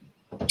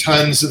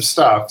tons of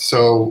stuff.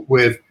 So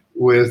with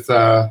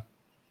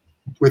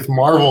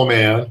Marvel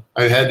Man,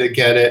 I had to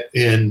get it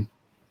in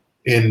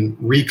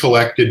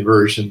recollected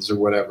versions or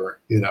whatever.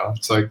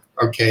 It's like,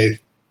 okay,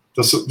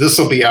 this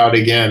will be out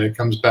again. It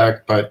comes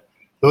back, but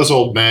those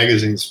old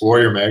magazines,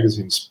 Warrior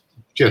magazines,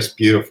 just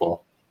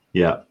beautiful.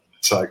 Yeah.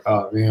 It's like,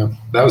 oh man,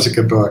 that was a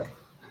good book.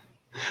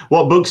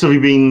 What books have you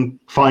been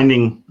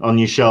finding on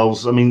your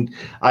shelves? I mean,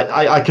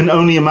 I can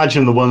only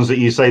imagine the ones that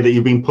you say that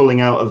you've been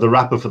pulling out of the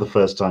wrapper for the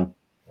first time.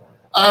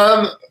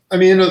 I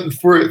mean,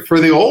 for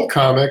the old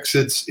comics,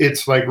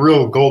 it's like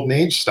real golden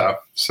age stuff.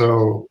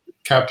 So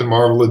Captain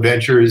Marvel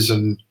Adventures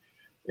and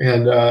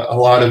a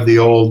lot of the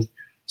old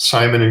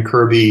Simon and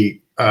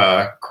Kirby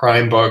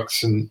crime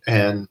books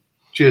and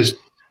just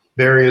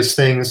various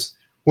things.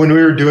 When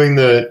we were doing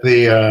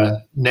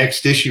the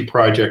Next Issue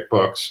Project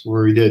books,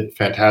 where we did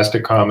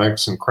Fantastic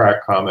Comics and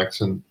Crack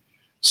Comics and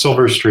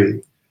Silver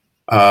Street,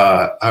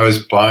 I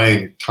was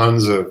buying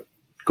tons of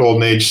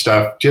Golden Age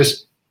stuff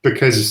just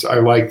because I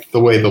liked the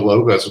way the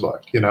logos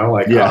looked,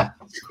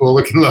 cool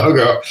looking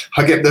logo.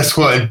 I'll get this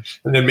one,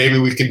 and then maybe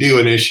we can do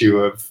an issue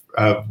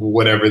of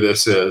whatever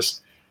this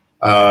is.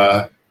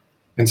 And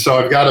so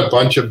I've got a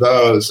bunch of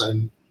those,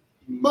 and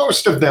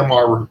most of them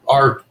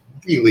are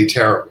really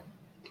terrible.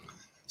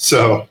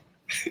 So,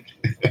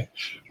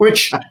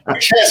 which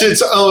has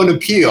its own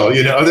appeal,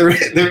 there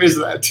is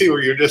that too,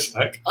 where you're just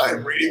like,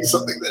 I'm reading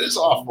something that is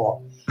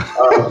awful.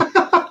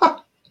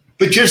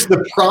 But just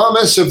the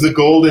promise of the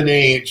Golden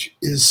Age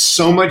is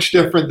so much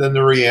different than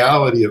the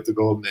reality of the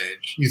Golden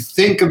Age. You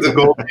think of the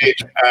Golden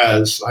Age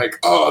as like,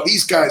 oh,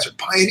 these guys are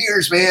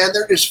pioneers, man.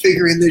 They're just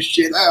figuring this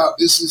shit out.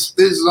 This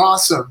is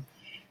awesome.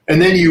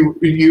 And then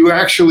you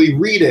actually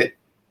read it,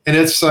 and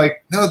it's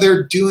like, no,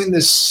 they're doing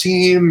the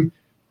same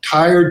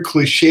tired,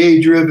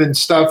 cliche-driven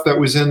stuff that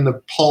was in the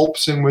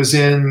pulps and was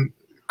in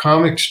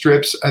comic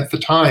strips at the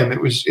time.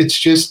 It's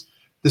just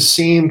the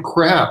same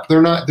crap.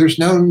 There's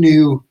no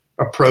new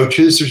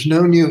approaches. There's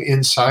no new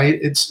insight.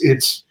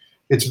 It's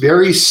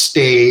very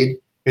staid.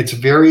 It's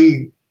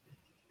very,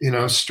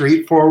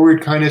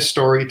 straightforward kind of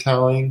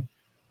storytelling.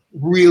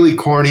 Really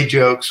corny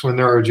jokes when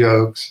there are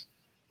jokes.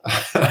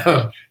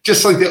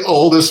 Just like the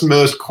oldest,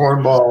 most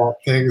cornball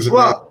things.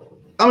 Well,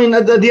 I mean,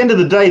 at the end of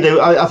the day,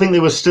 I think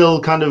they were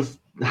still kind of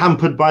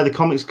hampered by the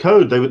comics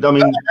code. There was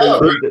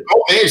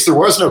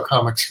no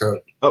comics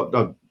code.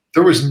 Oh.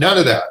 There was none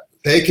of that.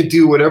 They could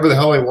do whatever the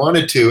hell they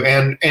wanted to,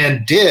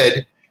 and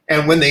did.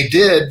 And when they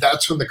did,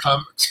 that's when the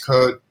comics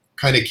code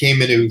kind of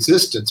came into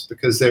existence,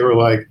 because they were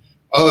like,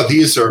 oh,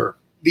 these are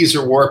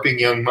warping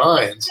young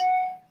minds.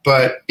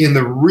 But in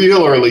the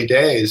real early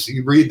days,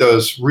 you read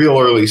those real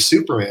early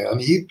Superman,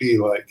 he'd be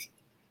like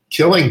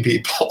killing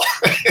people.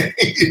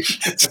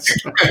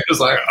 Superman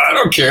was like, I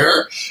don't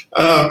care.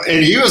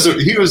 And he was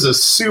a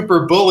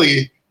super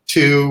bully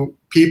to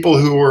people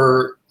who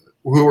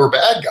were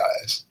bad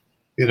guys.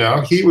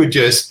 He would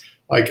just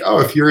like,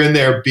 oh, if you're in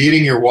there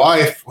beating your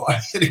wife, well,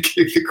 I'm gonna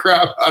kick the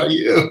crap out of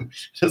you.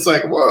 It's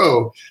like,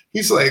 whoa.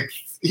 He's like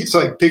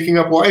picking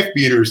up wife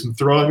beaters and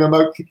throwing them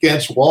up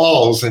against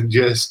walls, and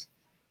just,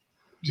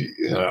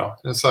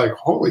 it's like,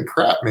 holy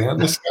crap, man,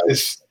 this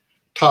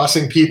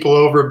tossing people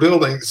over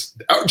buildings.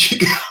 Out you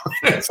go.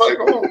 It's like,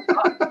 oh,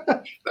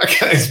 that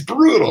guy's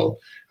brutal.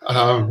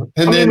 And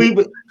I then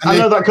mean, I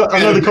know that. I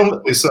know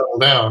they settle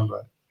down,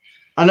 but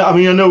I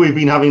know we've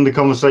been having the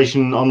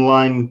conversation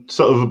online,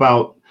 sort of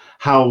about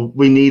how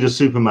we need a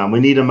Superman, we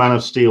need a Man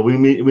of Steel, we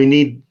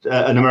need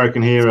an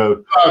American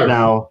hero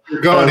now.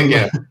 You're going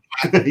again.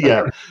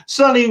 Yeah,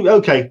 certainly.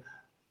 Okay,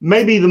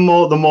 maybe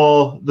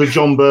the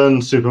John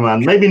Byrne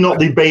Superman, maybe not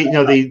the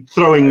the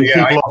throwing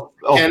people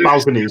off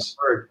balconies.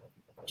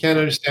 Can't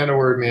understand a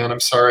word, man. I'm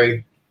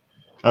sorry.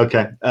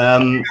 Okay.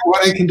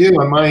 What I can do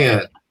on my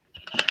end.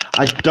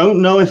 I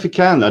don't know if it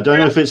can. I don't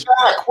know if it's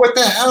back. What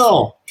the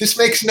hell? This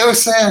makes no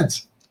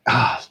sense.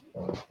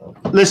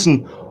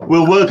 Listen,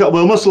 we'll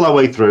muscle our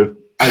way through.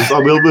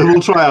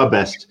 We'll try our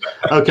best.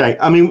 Okay.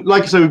 I mean,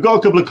 like I said, we've got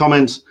a couple of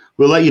comments.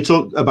 We'll let you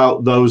talk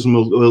about those, and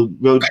we'll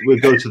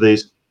go to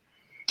these.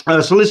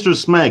 Solicitor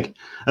Smeg.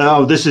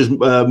 This is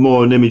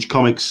more an Image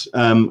Comics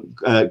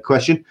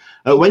question.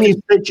 When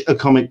you pitch a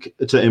comic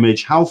to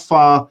Image, how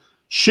far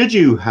should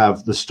you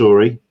have the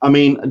story? I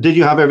mean, did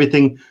you have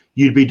everything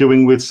you'd be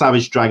doing with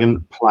Savage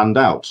Dragon planned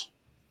out?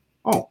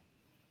 Oh,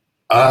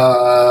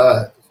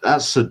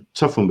 that's a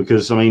tough one,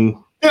 because I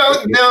mean,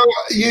 no.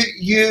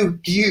 You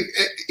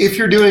if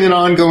you're doing an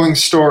ongoing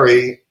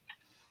story,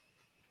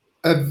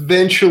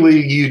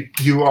 eventually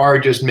you are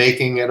just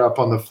making it up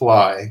on the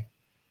fly,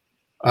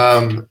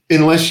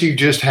 unless you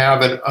just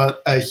have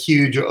a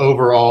huge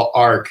overall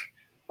arc.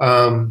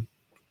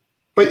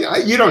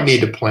 But you don't need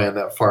to plan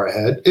that far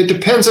ahead. It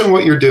depends on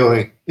what you're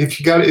doing. If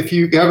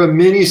you have a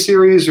mini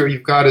series, or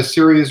you've got a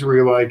series where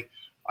you're like,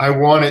 I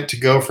want it to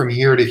go from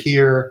here to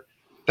here,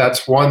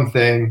 that's one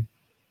thing.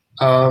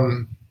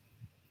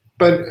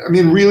 But I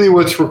mean, really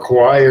what's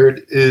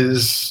required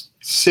is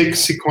 6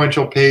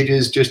 sequential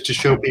pages just to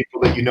show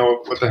people that you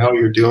know what the hell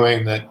you're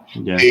doing, that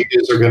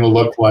pages are going to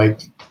look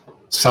like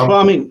something. Well,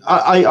 I mean,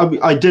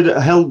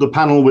 I held the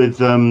panel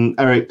with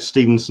Eric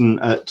Stevenson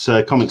at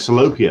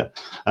Comixolopia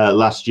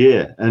last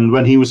year, and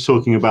when he was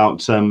talking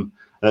about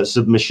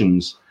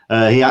submissions,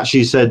 he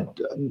actually said,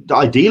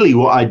 ideally,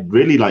 what I'd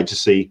really like to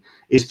see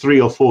is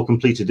 3 or 4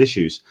 completed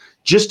issues,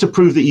 just to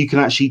prove that you can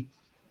actually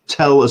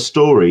tell a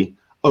story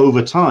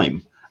over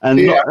time. And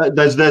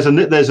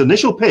there's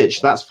initial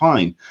pitch, that's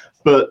fine,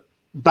 but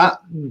that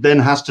then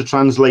has to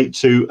translate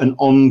to an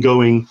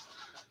ongoing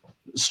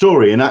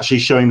story, and actually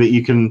showing that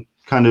you can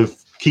kind of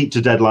keep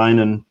to deadline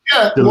and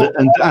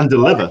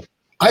deliver.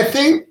 I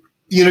think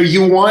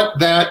you want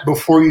that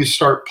before you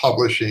start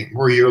publishing,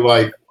 where you're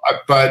like,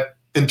 but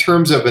in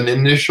terms of an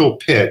initial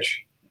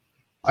pitch,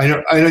 I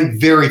know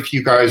very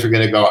few guys are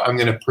going to go, I'm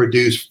going to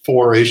produce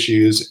 4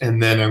 issues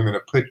and then I'm going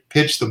to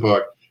pitch the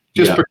book,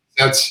 just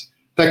because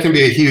that can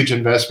be a huge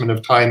investment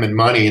of time and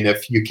money, and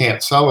if you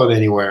can't sell it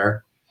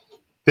anywhere,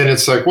 then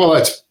it's like, well,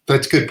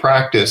 that's good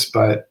practice,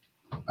 but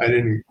I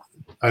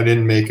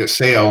didn't make a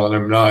sale, and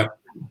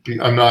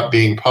I'm not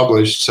being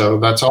published, so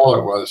that's all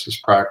it was, is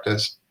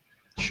practice.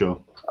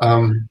 Sure.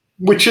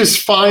 Which is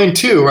fine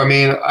too. I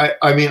mean,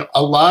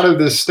 a lot of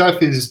this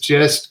stuff is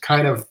just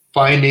kind of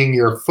finding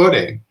your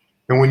footing,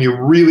 and when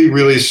you're really,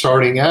 really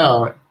starting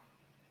out,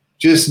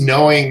 just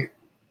knowing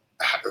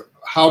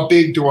how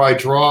big do I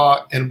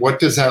draw, and what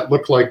does that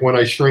look like when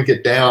I shrink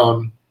it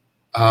down?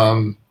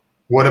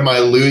 What am I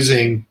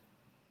losing?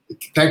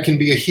 That can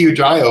be a huge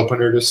eye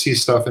opener to see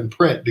stuff in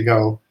print, to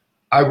go,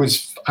 I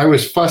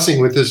was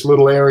fussing with this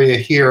little area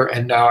here,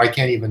 and now I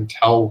can't even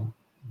tell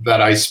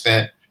that I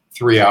spent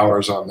 3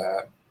 hours on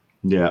that.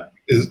 Yeah.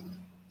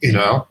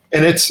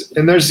 And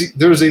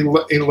there's a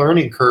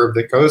learning curve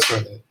that goes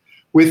with it.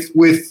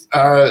 With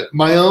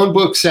my own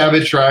book,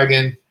 Savage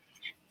Dragon,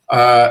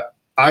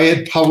 I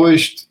had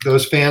published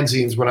those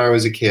fanzines when I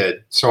was a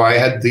kid, so I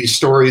had these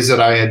stories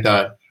that I had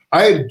done.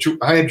 I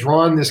had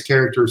drawn this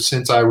character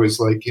since I was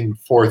like in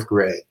 4th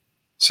grade,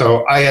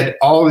 so I had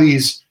all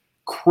these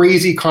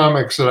crazy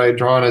comics that I had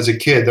drawn as a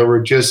kid that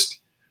were just,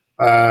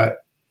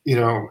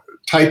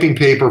 typing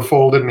paper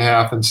folded in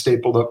half and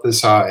stapled up the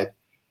side.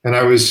 And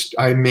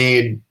I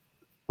made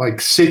like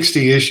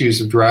 60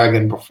 issues of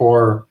Dragon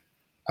before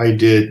I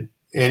did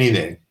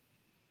anything,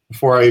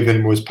 before I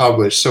even was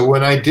published. So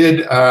when I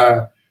did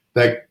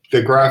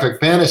the graphic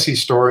fantasy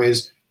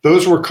stories,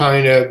 those were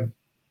kind of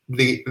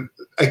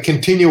a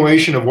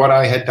continuation of what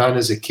I had done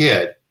as a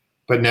kid,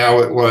 but now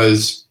it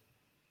was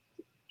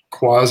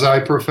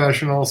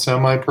quasi-professional,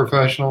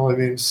 semi-professional. I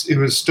mean, it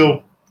was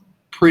still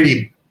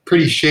pretty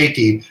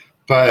shaky,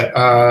 but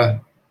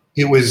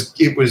it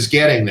was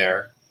getting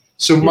there.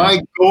 So my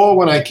goal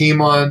when I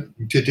came on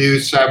to do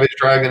Savage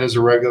Dragon as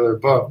a regular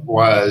book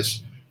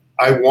was,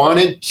 I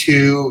wanted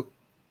to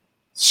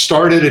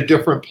start at a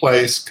different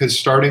place, because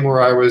starting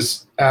where I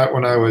was at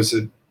when I was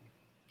a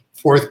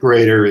 4th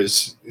grader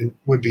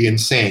would be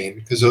insane,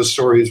 because those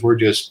stories were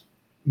just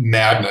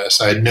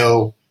madness. I had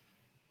no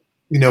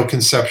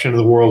conception of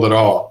the world at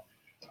all.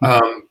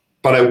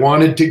 But I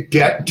wanted to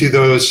get to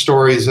those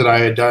stories that I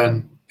had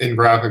done in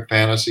graphic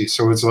fantasy.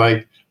 So it's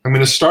like, I'm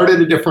going to start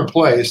at a different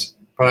place,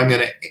 but I'm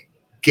going to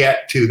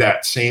get to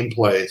that same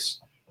place.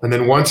 And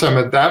then once I'm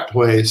at that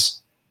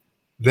place,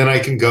 then I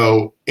can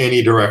go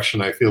any direction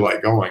I feel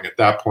like going. At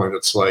that point,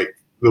 it's like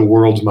the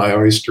world's my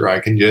oyster. I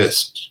can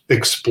just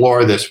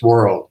explore this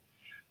world.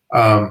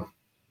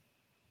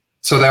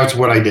 So that's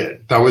what I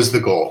did. That was the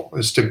goal,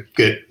 was to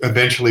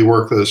eventually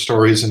work those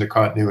stories into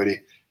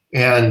continuity.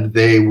 And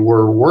they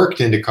were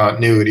worked into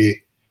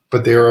continuity,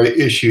 but there are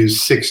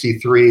issues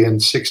 63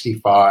 and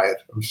 65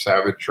 of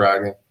Savage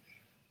Dragon.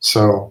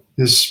 So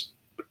it's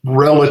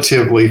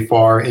relatively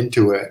far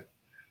into it.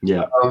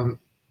 Yeah.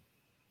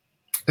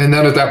 And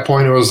then at that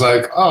point, it was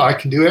like, oh, I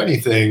can do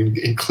anything,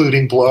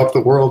 including blow up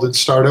the world and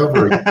start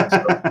over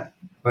again.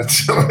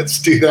 So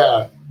let's do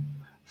that.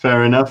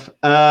 Fair enough.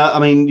 I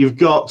mean, you've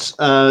got,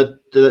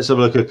 let's have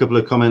a look at a couple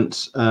of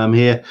comments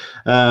here.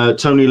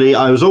 Tony Lee,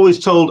 I was always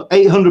told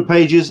 800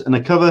 pages and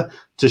a cover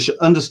to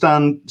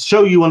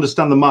show you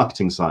understand the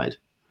marketing side.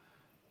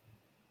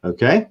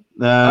 Okay.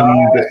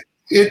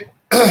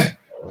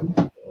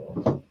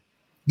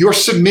 Your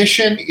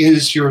submission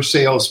is your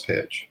sales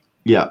pitch.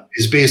 Yeah.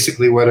 Is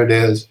basically what it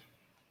is.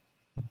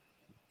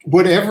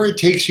 Whatever it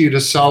takes you to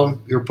sell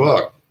your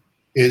book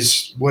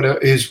is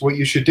what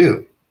you should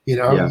do. You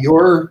know, yeah.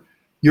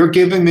 You're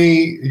giving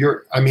me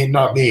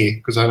not me,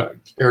 because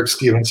Eric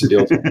Stevenson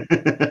deals.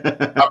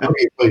 Not for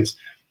me, please.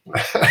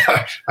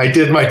 I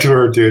did my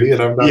tour of duty,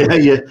 and I'm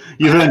not. Yeah.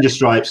 You've earned your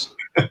stripes.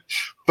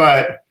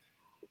 But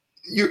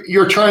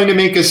you're trying to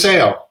make a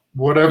sale.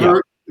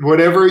 Whatever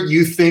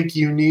you think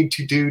you need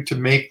to do to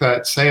make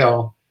that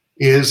sale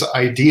is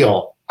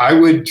ideal. I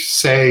would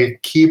say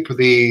keep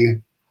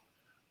the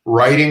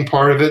writing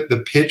part of it,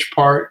 the pitch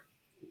part,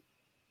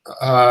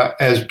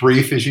 as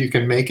brief as you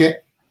can make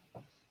it,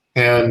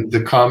 and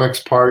the comics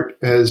part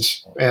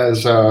as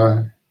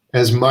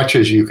much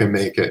as you can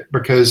make it,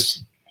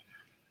 because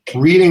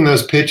reading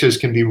those pitches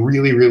can be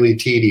really, really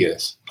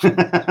tedious.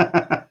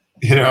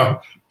 You know,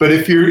 but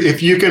if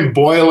you can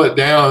boil it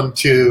down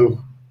to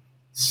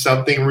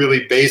something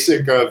really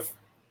basic of,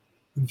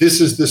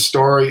 this is the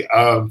story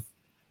of,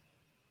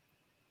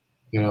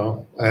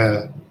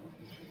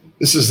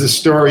 this is the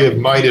story of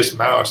Midas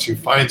Mouse, who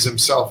finds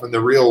himself in the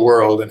real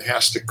world and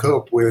has to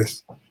cope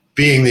with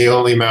being the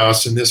only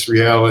mouse in this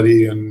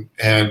reality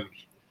and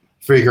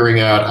figuring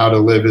out how to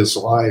live his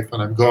life.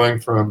 And I'm going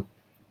from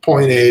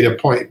point A to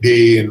point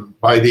B, and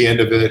by the end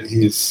of it,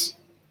 he's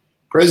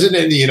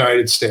president of the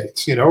United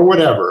States,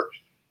 whatever.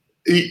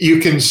 You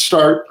can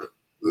start,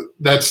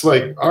 that's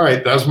like, all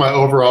right, that's my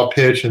overall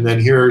pitch, and then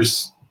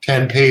here's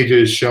 10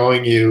 pages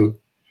showing you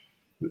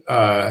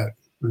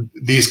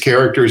these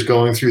characters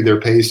going through their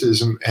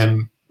paces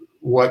and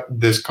what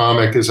this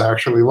comic is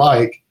actually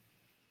like.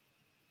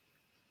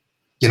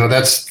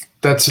 That's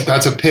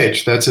a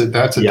pitch. That's a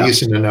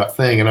decent enough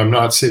thing. And I'm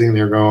not sitting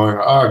there going,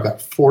 oh, I've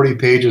got 40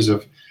 pages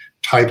of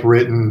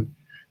typewritten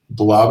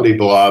blah blah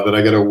blah that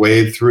I got to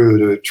wade through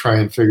to try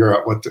and figure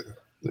out what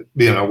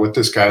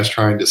this guy's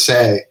trying to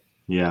say.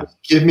 Yeah.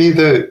 Give me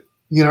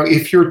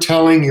if you're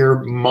telling your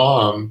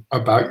mom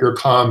about your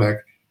comic,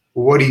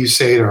 what do you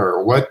say to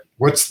her?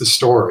 What's the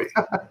story?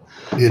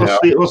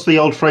 What's the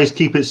old phrase?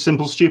 Keep it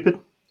simple, stupid.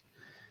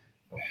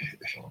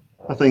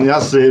 I think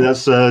that's it.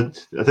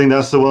 I think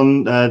that's the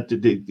one.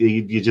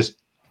 You just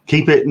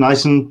keep it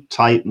nice and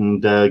tight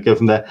and go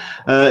from there.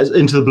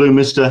 Into the Blue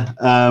Mister.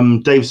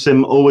 Dave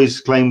Sim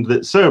always claimed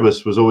that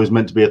Cerebus was always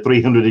meant to be a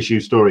 300 issue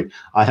story.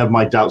 I have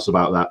my doubts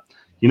about that.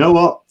 You know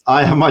what?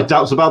 I have my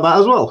doubts about that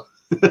as well.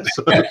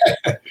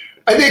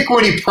 I think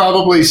when he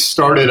probably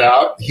started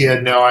out, he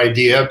had no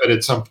idea, but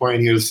at some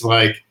point he was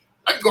like,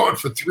 I'm going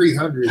for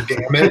 300,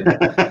 damn it.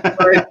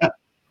 But,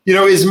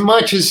 as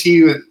much as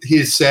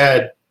he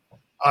said,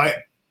 I've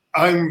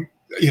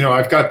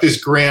got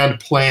this grand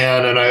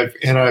plan,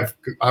 and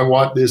I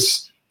want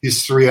these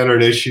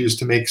 300 issues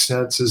to make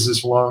sense as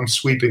this long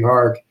sweeping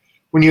arc.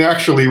 When you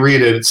actually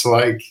read it, it's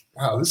like,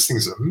 wow, this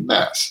thing's a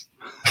mess.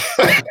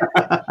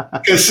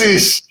 Because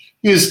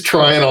he's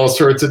trying all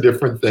sorts of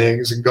different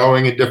things and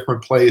going in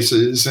different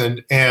places,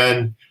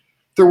 and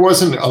there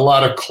wasn't a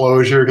lot of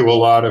closure to a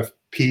lot of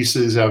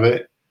pieces of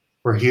it,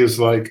 where he was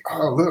like,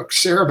 oh, look,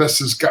 Cerebus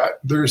has got,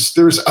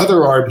 there's other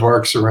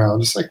aardvarks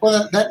around. It's like,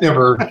 well, that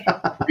never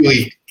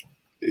really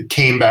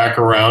came back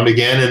around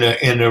again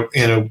in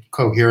a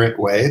coherent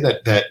way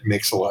that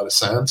makes a lot of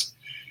sense.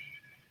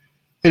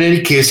 In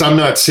any case, I'm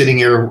not sitting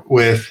here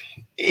with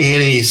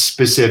any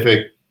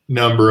specific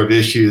number of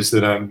issues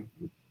that I'm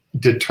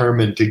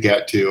determined to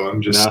get to.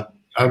 I'm just,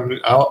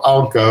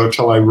 I'll go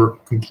till I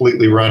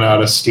completely run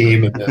out of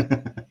steam. And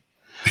then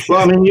well,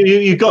 I mean,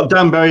 you've got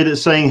Dan Berry that's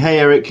saying, hey,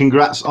 Eric,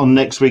 congrats on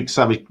next week's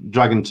Savage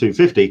Dragon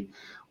 250,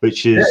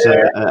 which is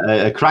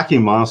a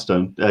cracking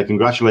milestone.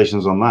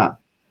 Congratulations on that.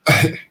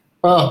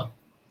 Well,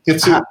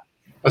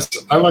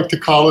 I like to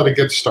call it a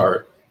good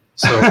start.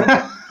 So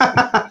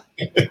I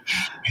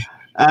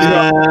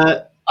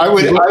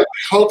would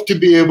hope to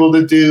be able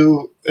to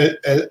do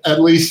at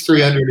least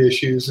 300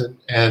 issues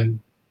and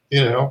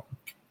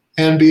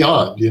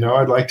beyond.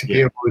 I'd like to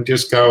be able to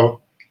just go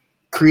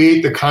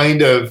create the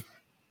kind of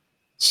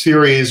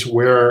series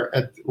where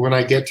when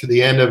I get to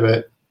the end of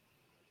it,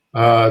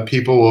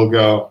 people will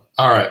go,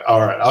 all right.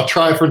 I'll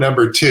try for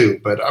number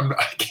 2, but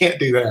I can't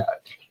do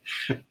that.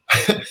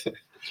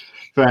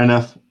 Fair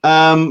enough.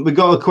 We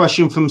got a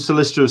question from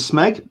Solicitor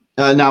Smeg.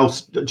 Now,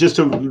 just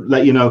to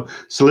let you know,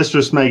 Solicitor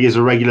Smeg is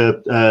a regular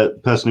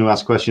person who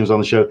asks questions on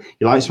the show.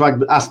 He likes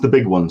to ask the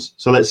big ones.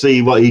 So let's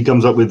see what he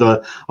comes up with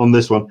on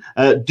this one.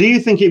 Do you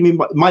think it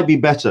might be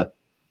better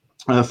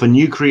for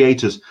new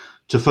creators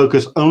to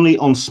focus only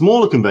on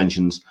smaller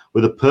conventions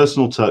with a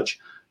personal touch,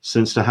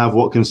 since to have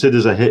what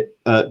considers a hit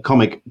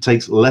comic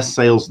takes less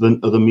sales than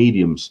other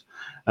mediums?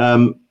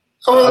 I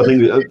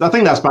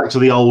think that's back to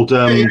the old.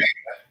 To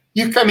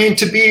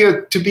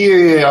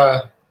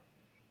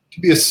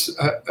be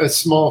a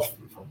small,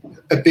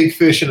 a big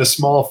fish in a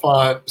small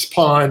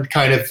pond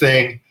kind of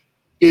thing,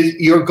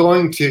 you're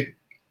going to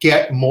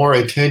get more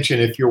attention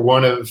if you're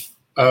one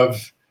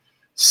of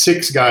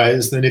 6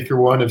 guys than if you're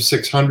one of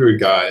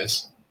 600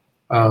 guys.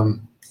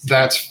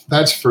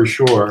 That's for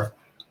sure.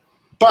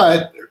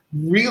 But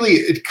really,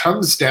 it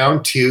comes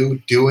down to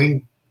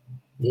doing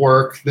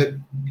work that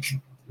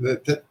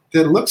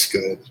looks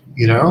good.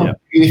 Yeah.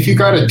 If you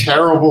got a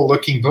terrible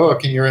looking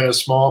book and you're in a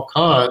small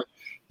con,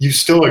 you're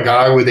still a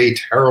guy with a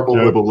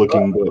terrible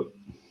looking book.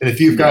 And if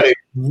you've got a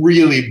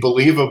really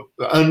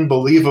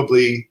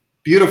unbelievably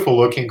beautiful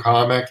looking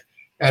comic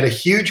at a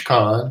huge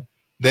con,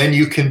 then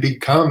you can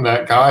become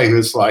that guy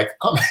who's like,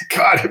 oh my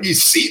God, have you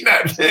seen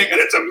that thing? And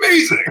it's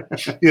amazing,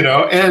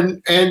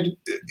 and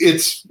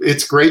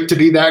it's great to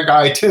be that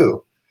guy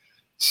too.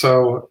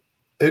 So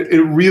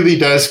it really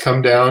does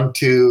come down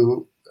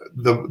to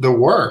the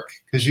work,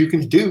 because you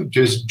can do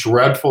just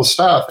dreadful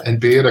stuff and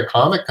be at a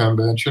comic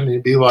convention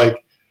and be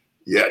like,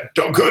 yeah,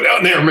 don't go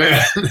down there,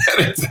 man.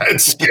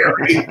 That's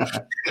scary.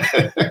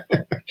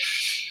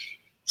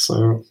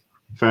 So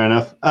fair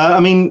enough. I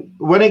mean,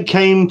 when it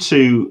came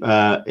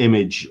to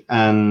Image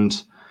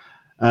and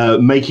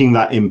making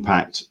that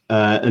impact,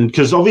 and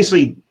because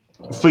obviously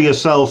for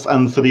yourself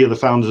and for the other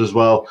founders as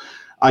well,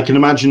 I can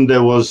imagine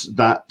there was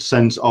that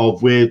sense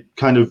of we're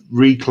kind of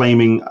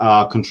reclaiming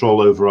our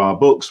control over our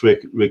books. We're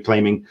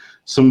reclaiming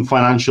some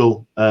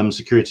financial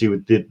security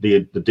with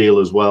the deal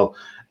as well.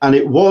 And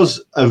it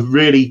was a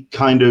really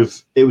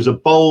it was a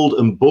bold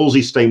and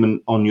ballsy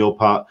statement on your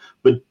part.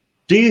 But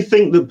do you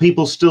think that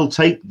people still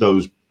take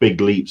those big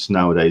leaps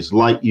nowadays,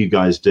 like you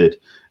guys did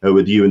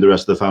with you and the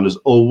rest of the founders?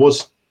 Or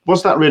was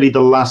that really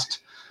the last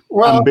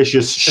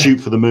ambitious shoot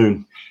for the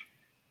moon?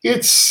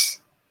 It's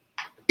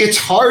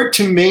hard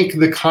to make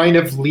the kind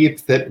of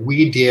leap that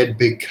we did,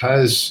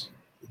 because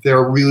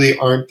there really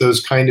aren't those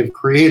kind of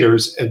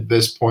creators at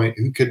this point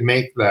who could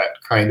make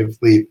that kind of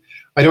leap.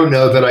 I don't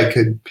know that I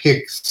could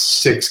pick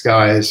 6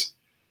 guys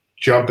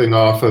jumping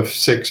off of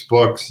 6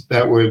 books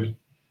that would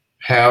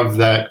have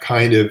that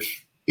kind of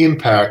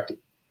impact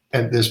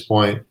at this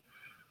point.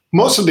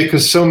 Mostly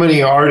because so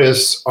many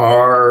artists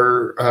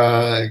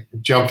are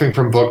jumping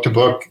from book to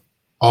book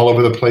all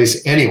over the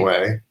place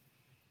anyway.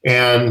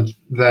 And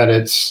that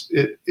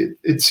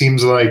it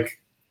seems like,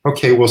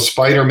 okay, well,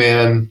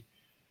 Spider-Man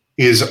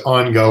is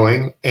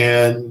ongoing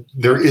and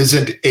there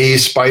isn't a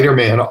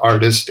Spider-Man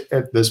artist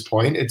at this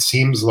point. It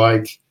seems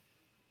like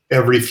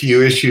every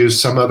few issues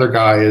some other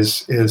guy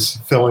is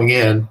filling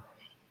in.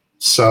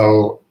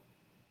 So,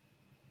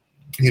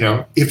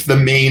 if the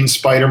main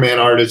Spider-Man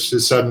artist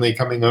is suddenly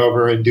coming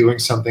over and doing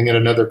something at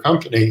another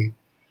company,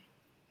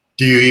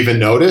 do you even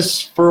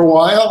notice for a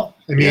while?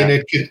 I mean,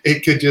 yeah.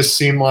 It could just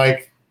seem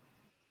like.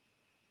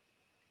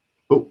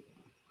 Oh.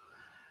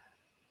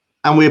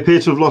 And we appear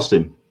to have lost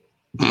him.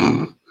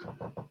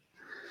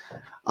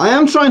 I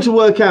am trying to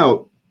work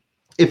out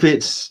if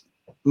it's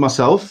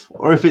myself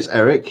or if it's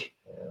Eric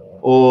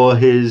or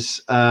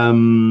his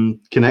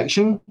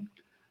connection.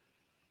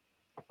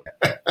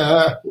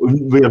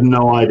 We have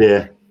no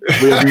idea.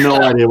 We have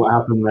no idea what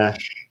happened there.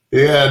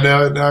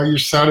 Yeah, now you're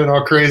sounding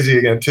all crazy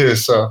again too.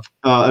 So.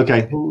 Oh,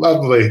 okay.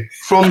 Lovely.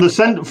 From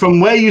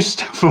where you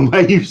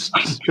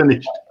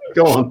finished.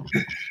 Go on.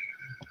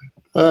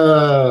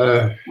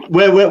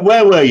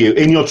 Where were you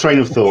in your train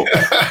of thought?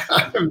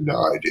 I have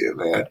no idea,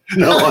 man.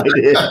 No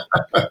idea.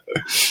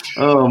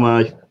 Oh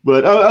my!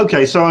 But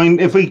okay. So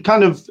if we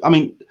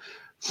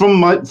from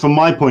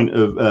my point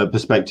of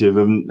perspective,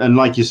 and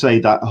like you say,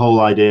 that whole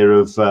idea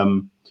of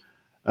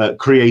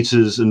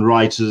creators and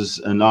writers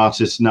and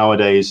artists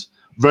nowadays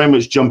very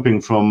much jumping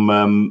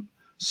from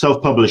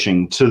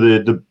self-publishing to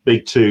the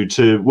big two,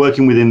 to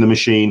working within the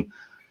machine,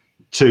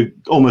 to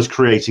almost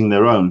creating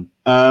their own.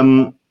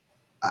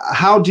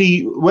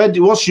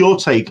 What's your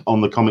take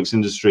on the comics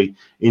industry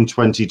in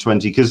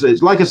 2020? Because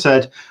it's like I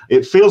said,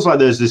 it feels like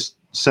there's this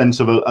sense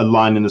of a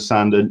line in the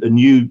sand, a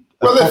new.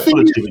 Well, the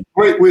thing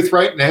with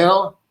right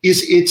now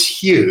is it's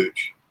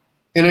huge,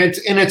 and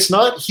it's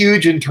not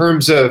huge in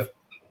terms of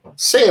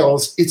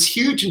sales. It's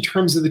huge in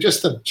terms of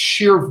just the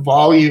sheer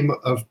volume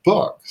of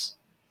books.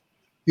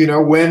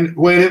 When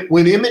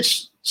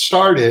Image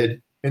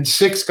started and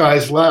 6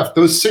 guys left,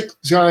 those 6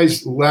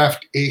 guys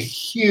left a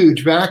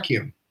huge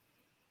vacuum.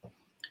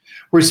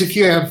 Whereas if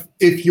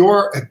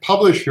you're a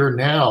publisher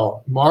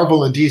now,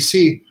 Marvel and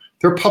DC,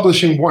 they're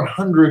publishing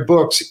 100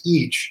 books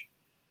each.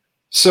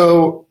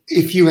 So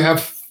if you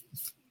have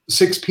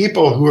 6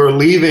 people who are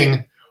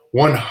leaving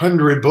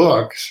 100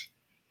 books,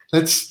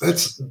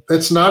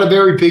 that's not a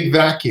very big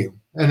vacuum,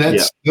 and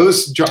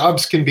those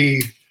jobs can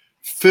be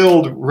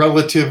filled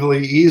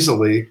relatively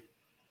easily,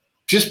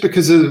 just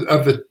because of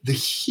the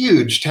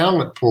huge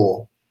talent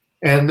pool,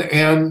 and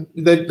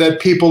that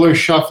people are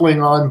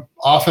shuffling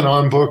off and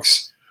on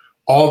books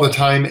all the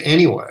time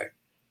anyway.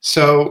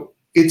 So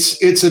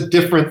it's a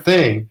different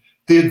thing.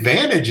 The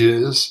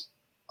advantages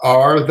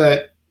are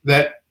that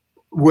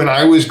when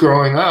I was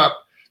growing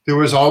up, there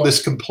was all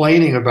this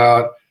complaining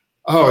about,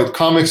 oh,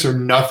 comics are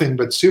nothing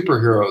but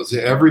superheroes.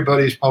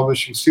 Everybody's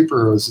publishing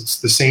superheroes.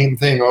 It's the same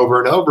thing over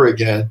and over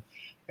again.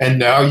 And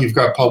now you've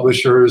got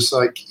publishers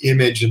like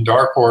Image and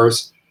Dark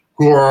Horse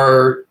who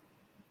are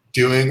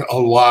doing a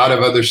lot of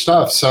other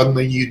stuff.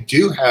 Suddenly you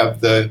do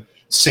have the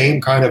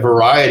same kind of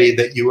variety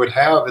that you would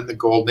have in the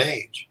Golden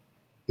Age.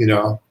 In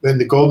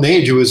the Golden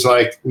Age, it was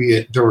like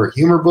there were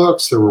humor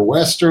books, there were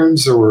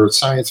Westerns, there were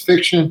science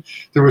fiction.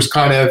 There was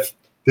kind of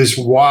this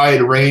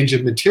wide range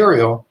of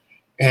material.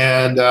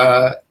 And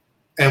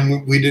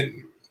we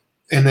didn't,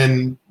 and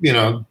then,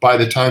 by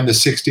the time the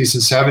 60s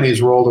and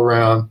 70s rolled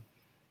around,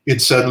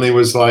 it suddenly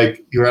was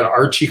like you had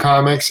Archie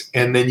comics,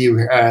 and then you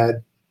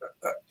had,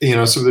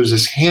 so there's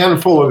this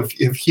handful of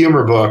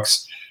humor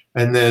books,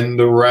 and then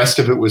the rest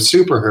of it was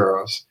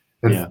superheroes.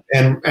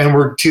 And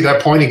we're to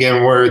that point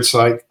again where it's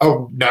like,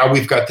 oh, now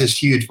we've got this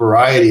huge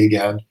variety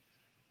again.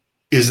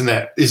 Isn't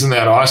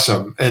that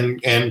awesome?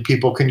 And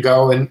people can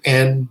go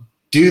and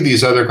do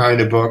these other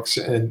kind of books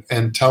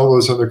and tell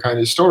those other kind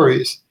of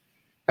stories.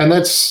 And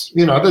that's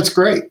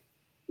great.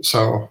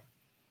 So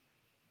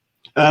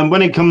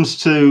when it comes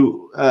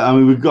to,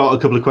 we've got a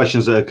couple of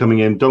questions that are coming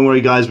in. Don't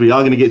worry, guys, we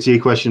are going to get to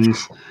your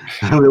questions.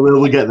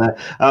 We'll get there.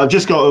 I've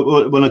just got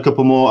a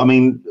couple more. I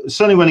mean,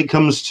 certainly when it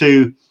comes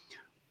to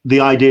the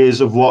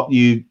ideas of what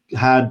you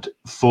had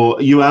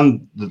for you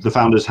and the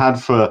founders had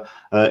for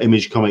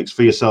Image Comics,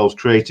 for yourselves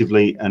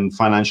creatively and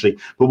financially.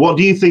 But what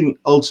do you think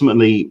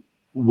ultimately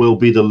will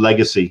be the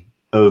legacy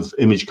of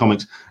Image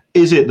Comics?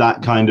 Is it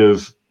that kind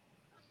of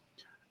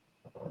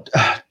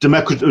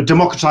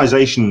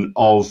democratization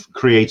of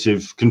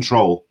creative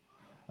control?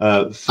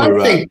 I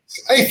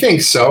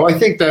think so. I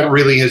think that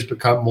really has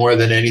become, more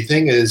than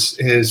anything,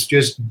 is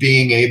just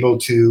being able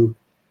to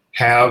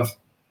have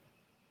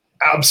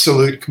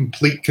absolute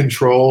complete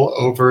control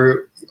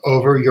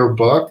over your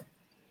book.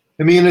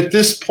 I mean, at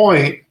this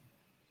point,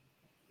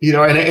 and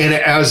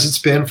as it's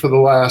been for the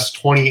last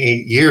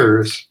 28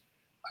 years,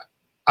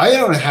 I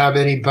don't have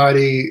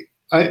anybody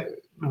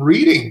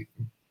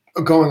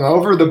going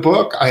over the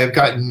book. I have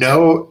got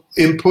no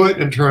input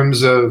in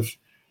terms of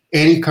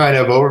any kind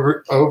of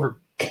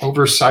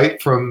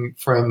oversight from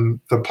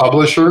the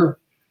publisher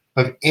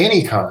of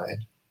any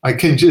kind. I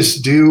can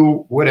just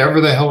do whatever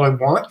the hell I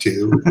want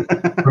to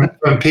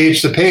from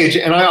page to page,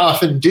 and I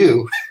often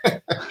do,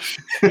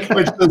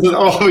 which doesn't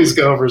always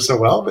go over so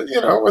well, but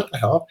what the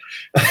hell.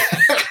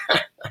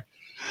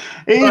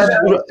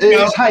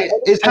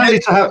 It's handy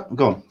to have.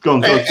 Go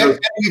on. And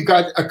we've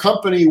got a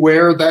company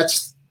where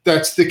that's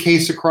the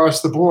case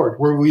across the board,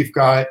 where we've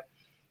got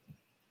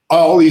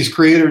all these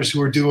creators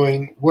who are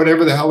doing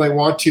whatever the hell they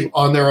want to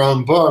on their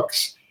own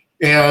books.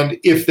 And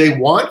if they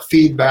want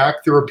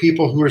feedback, there are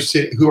people who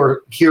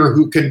are here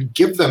who can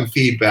give them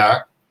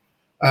feedback,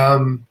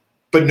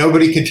 but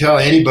nobody can tell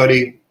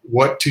anybody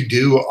what to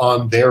do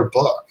on their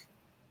book,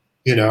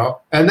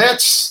 and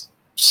that's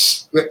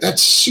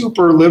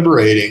super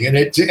liberating, and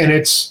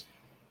it's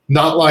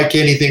not like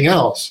anything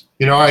else.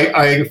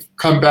 I've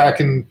come back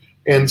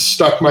and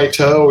stuck my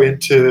toe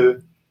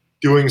into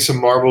doing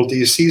some Marvel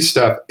DC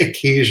stuff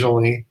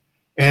occasionally,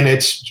 and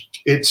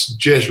it's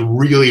just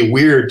really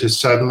weird to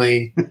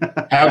suddenly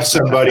have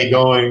somebody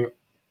going,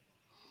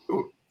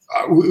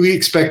 we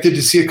expected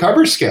to see a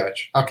cover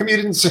sketch. How come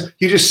you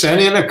just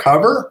sent in a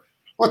cover?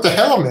 What the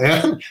hell,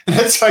 man? And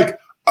it's like,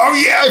 oh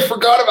yeah, I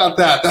forgot about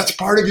that. That's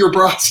part of your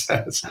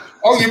process.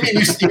 Oh, you mean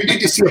you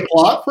need to see a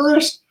plot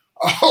first?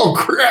 Oh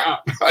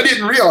crap, I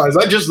didn't realize.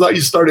 I just thought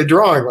you started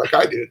drawing like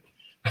I did.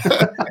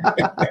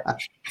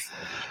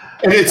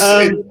 And it's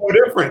so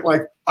different.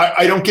 Like,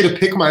 I don't get to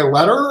pick my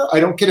letter. I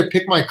don't get to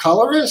pick my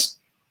colorist.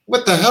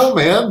 What the hell,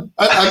 man?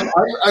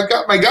 I've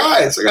got my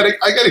guys. I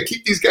gotta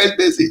keep these guys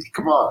busy.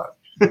 Come on.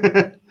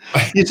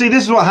 You see,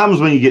 this is what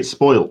happens when you get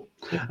spoiled.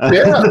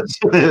 Yeah,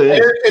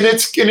 and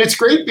it's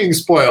great being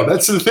spoiled.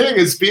 That's the thing.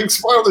 Is being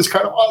spoiled is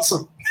kind of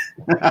awesome.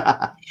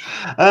 A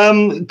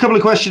couple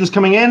of questions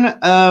coming in.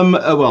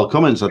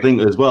 Comments, I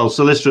think, as well.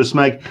 Solicitor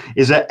Meg,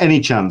 is there any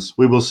chance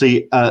we will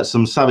see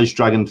some Savage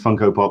Dragon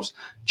Funko Pops?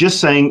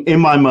 Just saying, in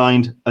my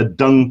mind, a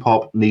dung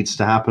pop needs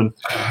to happen.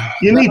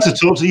 You need to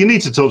talk to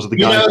the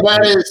guys.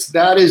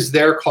 That is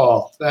their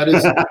call. That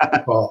is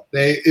their call.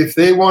 If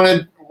they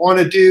want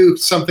to do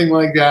something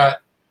like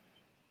that,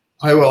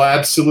 I will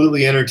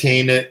absolutely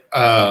entertain it.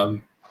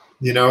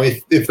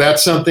 If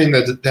that's something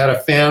that a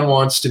fan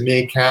wants to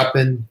make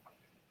happen,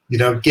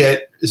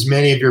 get as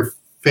many of your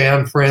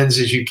fan friends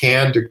as you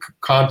can to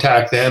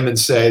contact them and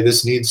say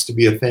this needs to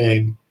be a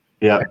thing.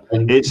 Yeah,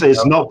 And, it's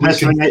not we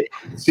pestering can it.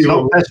 see It's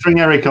not what pestering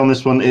Eric on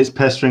this one. It's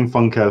pestering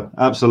Funko.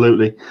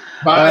 Absolutely.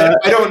 But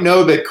I don't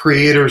know that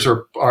creators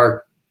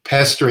are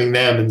pestering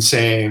them and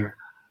saying,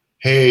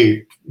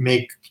 "Hey,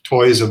 make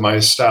toys of my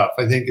stuff."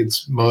 I think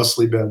it's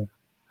mostly been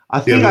I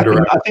the think other I can.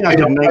 direction. I think I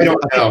could name. I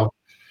don't know.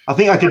 I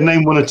think I could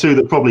name one or two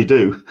that probably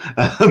do.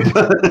 But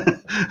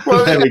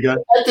Well, there we go.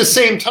 at the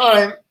same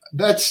time,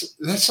 that's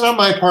not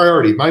my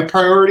priority. My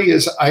priority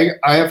is I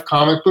have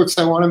comic books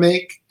I want to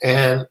make,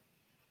 and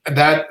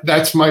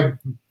that's my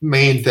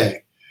main thing.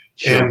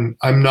 Sure. And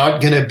I'm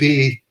not going to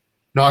be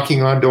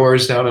knocking on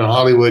doors down in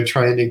Hollywood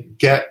trying to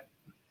get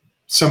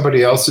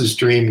somebody else's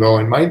dream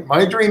going.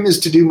 My dream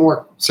is to do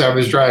more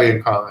Savage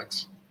Dragon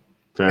comics.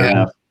 Fair And,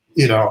 enough.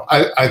 you know,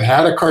 I've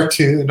had a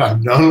cartoon.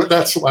 I've known what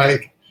that's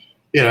like,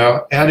 you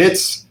know, and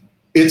it's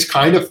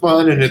kind of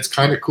fun and it's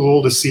kind of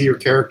cool to see your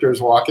characters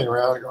walking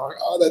around and going,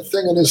 oh, that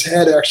thing on his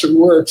head actually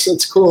works.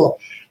 That's cool.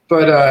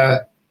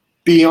 But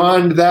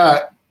beyond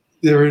that,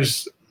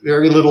 there's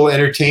very little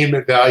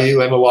entertainment value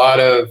and a lot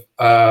of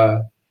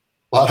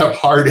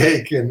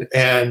heartache and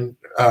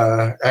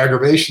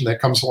aggravation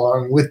that comes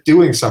along with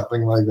doing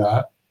something like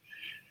that.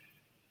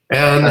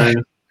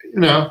 And you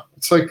know,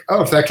 it's like,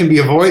 oh, if that can be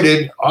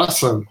avoided,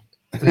 awesome.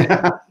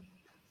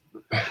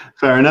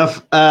 Fair enough.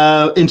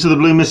 Into the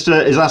Blue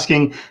Mister is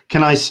asking,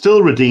 can I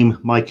still redeem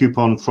my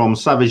coupon from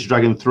Savage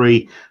Dragon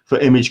 3 for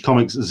Image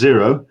Comics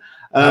 0?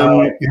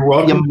 You're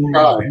welcome to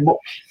try.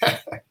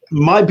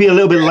 Might be a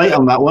little bit late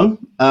on that one.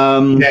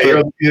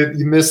 Yeah,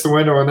 you missed the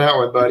window on that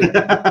one, buddy.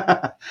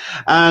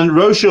 And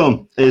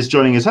Roshan is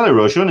joining us. Hello,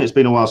 Roshan. It's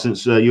been a while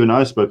since you and I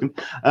have spoken.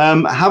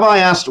 Have I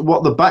asked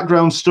what the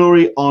background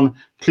story on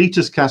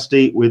Cletus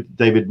Kasady with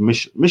David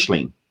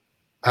Michelin?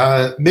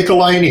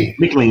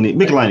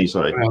 Michelini,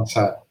 sorry.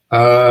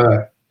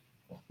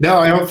 No,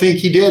 I don't think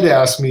he did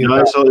ask me.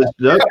 No,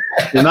 no.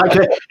 In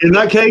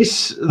that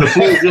case,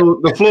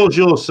 the floor's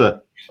yours, sir.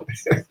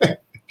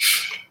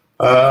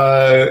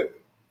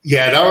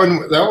 Yeah,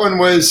 that one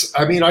was.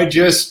 I mean, I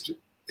just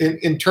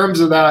in terms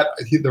of that,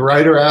 the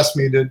writer asked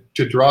me to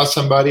draw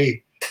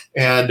somebody,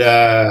 and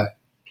I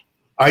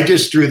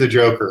just drew the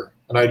Joker,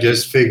 and I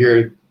just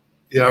figured,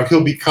 you know,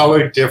 he'll be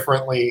colored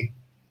differently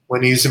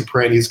when he's in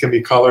print. He's going to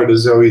be colored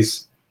as though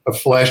he's a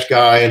flesh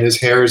guy, and his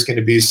hair is going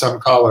to be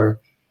some color.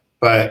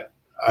 But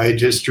I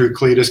just drew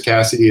Cletus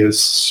Kasady as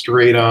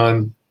straight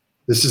on.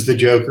 This is the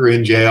Joker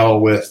in jail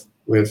with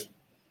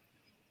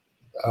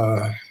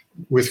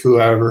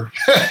whoever.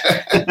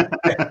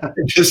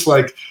 Just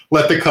like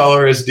let the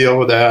colorist deal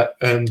with that.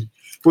 And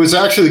what was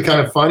actually kind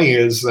of funny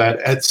is that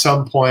at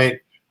some point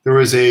there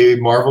was a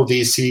Marvel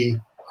DC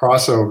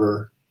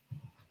crossover,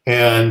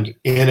 and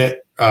in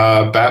it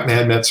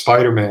Batman met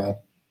Spider-Man,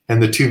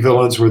 and the two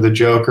villains were the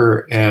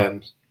Joker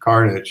and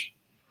Carnage.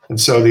 And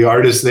so the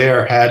artist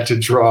there had to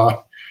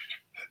draw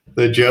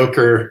the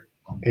Joker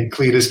and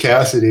Cletus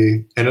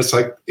Kasady, and it's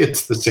like,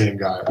 it's the same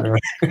guy.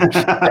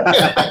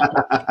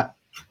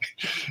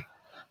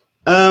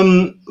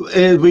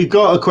 We've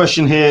got a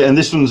question here, and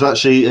this one's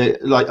actually,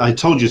 like I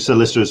told you, Sir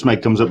Lister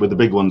Smeg comes up with the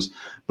big ones,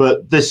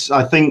 but this,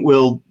 I think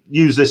we'll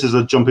use this as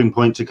a jumping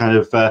point to kind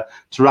of to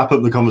wrap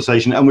up the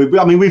conversation. And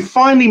we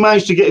finally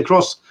managed to get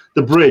across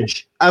the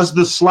bridge as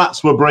the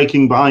slats were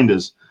breaking behind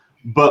us,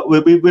 but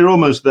we're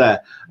almost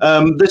there.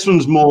 This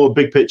one's more a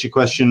big picture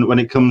question when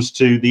it comes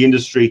to the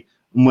industry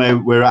and where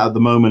we're at the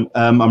moment.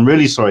 I'm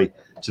really sorry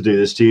to do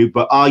this to you,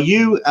 but are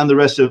you and the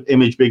rest of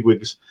Image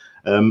bigwigs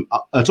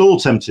at all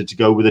tempted to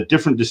go with a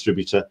different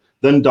distributor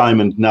than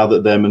Diamond now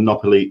that their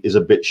monopoly is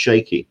a bit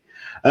shaky?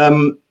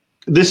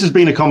 This has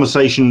been a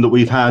conversation that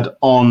we've had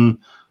on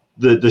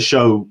the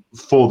show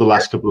for the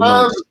last couple of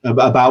months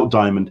about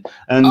Diamond,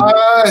 and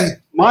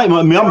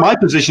my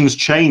position's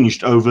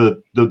changed over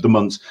the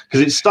months,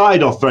 because it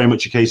started off very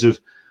much a case of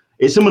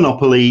it's a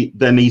monopoly,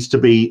 there needs to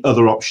be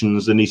other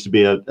options, there needs to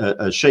be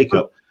a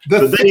shake-up.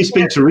 But then you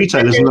speak to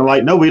retailers and they're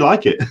like, no, we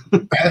like it.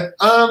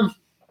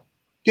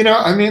 You know,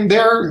 I mean,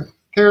 they've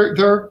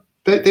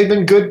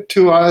been good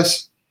to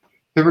us.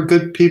 They were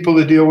good people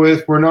to deal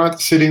with. We're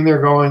not sitting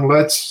there going,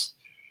 let's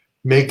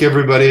make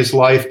everybody's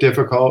life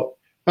difficult.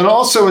 And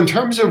also, in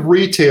terms of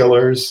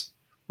retailers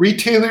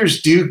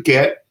do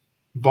get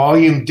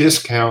volume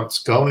discounts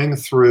going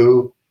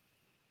through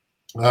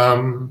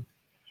one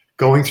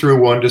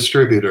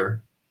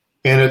distributor,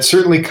 and it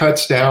certainly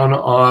cuts down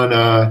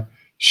on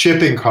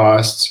shipping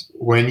costs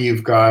when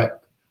you've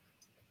got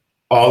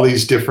all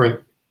these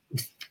different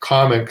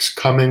comics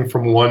coming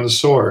from one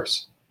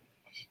source.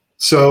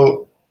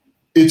 So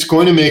it's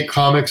going to make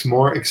comics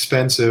more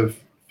expensive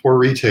for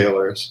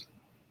retailers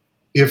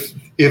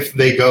if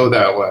they go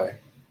that way.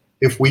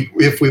 If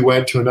we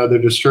went to another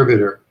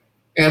distributor,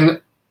 and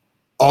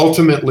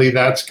ultimately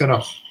that's going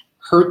to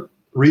hurt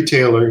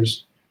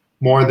retailers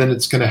more than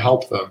it's going to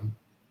help them.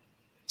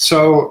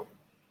 So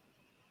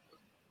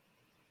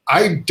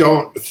I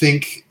don't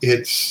think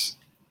it's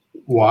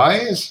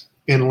wise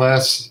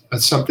unless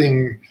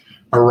something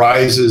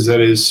arises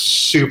that is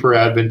super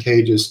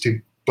advantageous to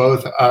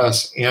both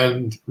us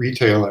and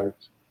retailers.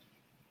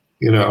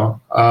 You know,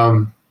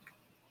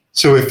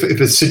 So if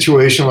a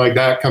situation like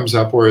that comes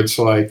up where it's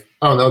like,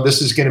 oh no,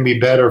 this is going to be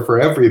better for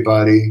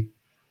everybody,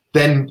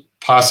 then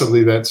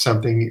possibly that's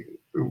something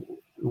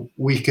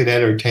we could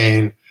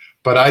entertain.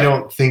 But I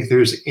don't think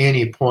there's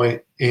any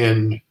point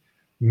in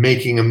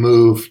making a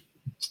move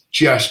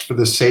just for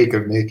the sake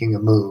of making a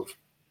move.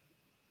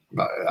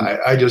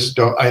 I just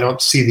don't. I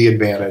don't see the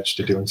advantage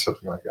to doing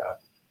something like that.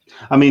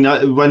 I mean,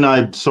 when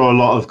I saw a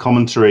lot of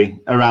commentary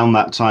around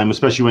that time,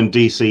 especially when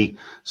DC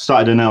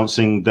started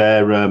announcing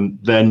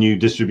their new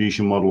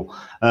distribution model,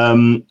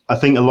 I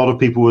think a lot of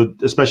people were,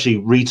 especially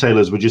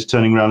retailers, were just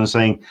turning around and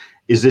saying,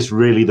 "Is this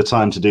really the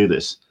time to do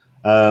this?"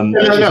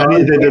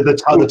 The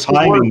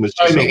timing was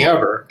just timing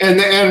ever. And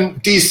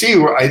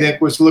DC, I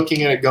think, was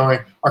looking at it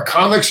going, "Our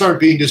comics aren't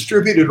being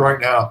distributed right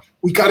now.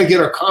 We got to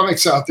get our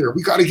comics out there.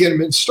 We got to get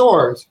them in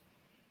stores."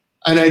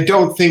 And I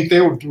don't think they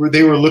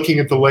were looking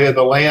at the lay of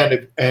the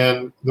land,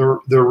 and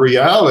the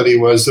reality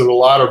was that a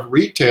lot of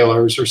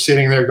retailers are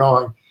sitting there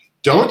going,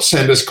 "Don't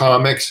send us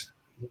comics.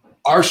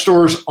 Our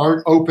stores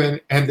aren't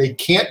open, and they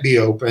can't be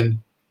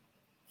open.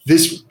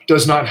 This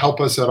does not help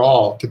us at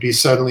all to be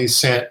suddenly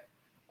sent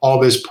all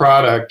this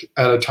product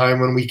at a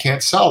time when we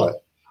can't sell it."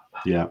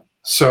 Yeah.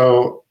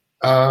 So,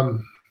 I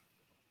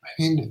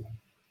mean,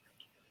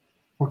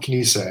 what can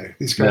you say?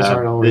 These guys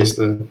aren't always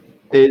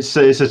It's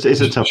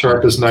a tough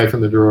sharpest knife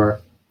in the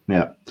drawer.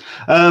 Yeah.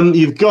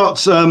 You've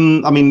got, I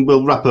mean,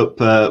 we'll wrap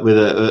up with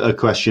a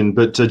question,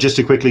 but just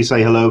to quickly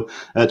say hello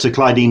to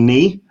Clydeen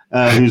Nee,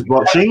 who's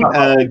watching,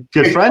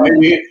 good friend.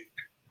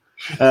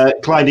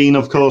 Clydeen,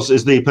 of course,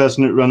 is the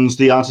person that runs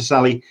the Artist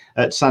Alley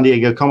at San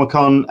Diego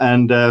Comic-Con,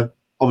 and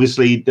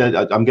obviously,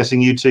 I'm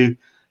guessing you two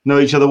know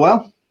each other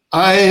well?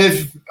 I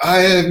have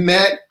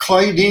met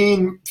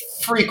Clydeen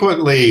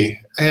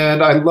frequently,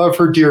 and I love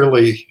her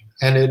dearly.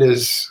 And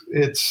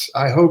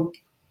I hope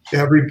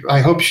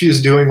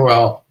she's doing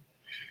well.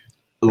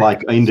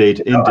 Like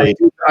indeed.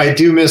 I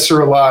do miss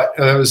her a lot.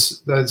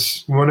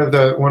 That's one of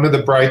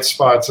the bright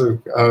spots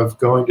of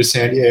going to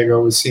San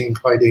Diego was seeing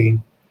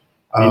Clydeen.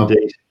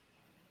 Indeed.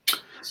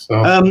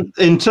 So.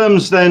 In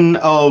terms then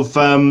of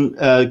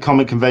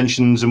comic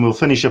conventions, and we'll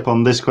finish up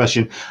on this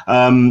question,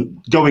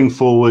 going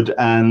forward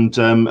and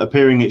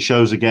appearing at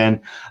shows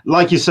again,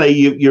 like you say,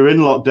 you're in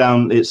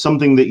lockdown. It's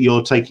something that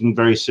you're taking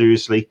very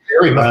seriously.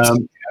 Very much.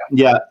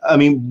 Yeah. I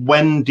mean,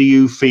 when do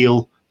you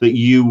feel that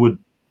you would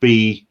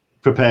be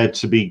prepared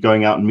to be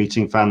going out and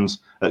meeting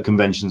fans at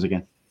conventions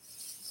again?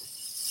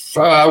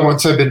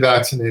 Once I've been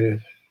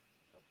vaccinated.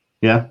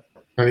 Yeah.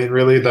 I mean,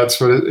 really, that's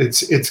what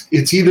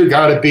it's either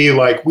got to be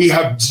like, we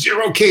have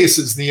 0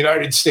 cases in the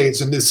United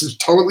States and this is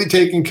totally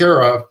taken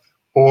care of,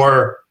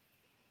 or,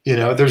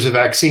 there's a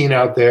vaccine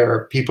out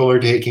there, people are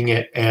taking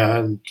it,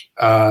 and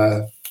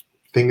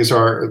things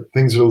are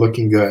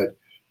looking good.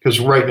 Because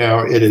right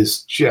now it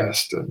is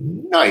just a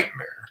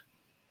nightmare,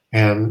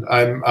 and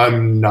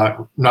I'm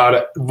not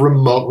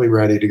remotely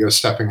ready to go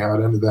stepping out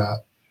into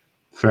that.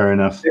 Fair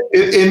enough.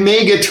 It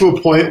may get to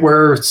a point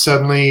where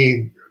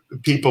suddenly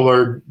people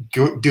are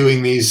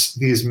doing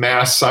these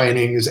mass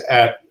signings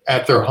at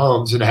their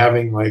homes and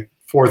having like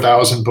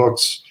 4,000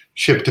 books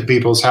shipped to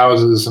people's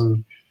houses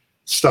and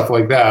stuff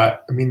like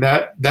that. I mean,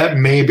 that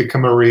may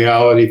become a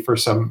reality for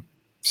some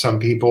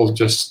people,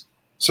 just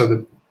so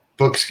that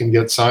books can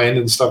get signed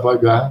and stuff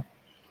like that.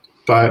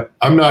 But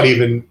I'm not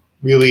even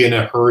really in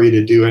a hurry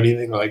to do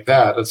anything like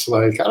that. It's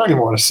like, I don't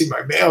even want to see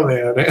my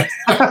mailman.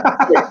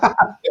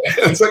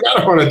 It's like, I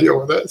don't want to deal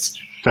with this.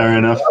 Fair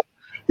enough.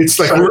 It's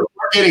like we're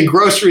getting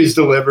groceries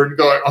delivered and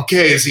going,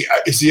 okay, is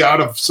he out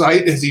of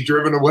sight? Has he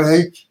driven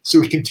away? So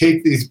we can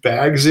take these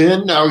bags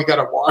in. Now we got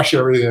to wash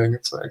everything.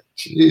 It's like,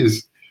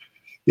 geez.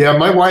 Yeah,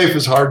 my wife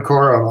is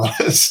hardcore on all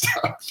this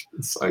stuff.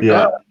 It's like,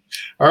 yeah.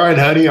 All right,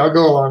 honey, I'll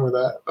go along with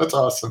that. That's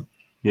awesome.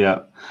 Yeah.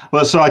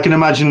 Well, so I can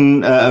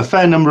imagine a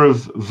fair number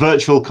of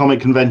virtual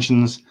comic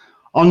conventions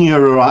on your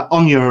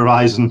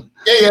horizon.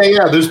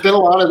 Yeah. There's been a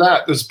lot of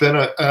that. There's been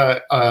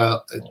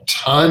a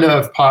ton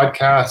of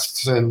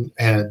podcasts and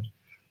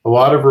a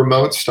lot of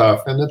remote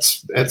stuff, and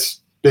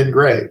it's been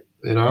great.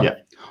 Yeah.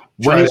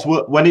 When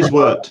it's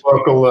worked.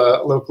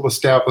 Local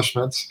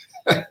establishments.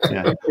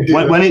 Yeah.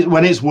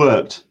 when it's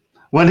worked.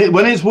 When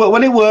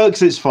it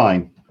works, it's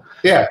fine.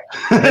 Yeah.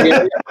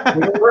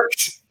 When it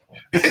works,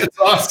 it's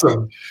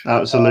awesome.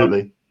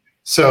 Absolutely.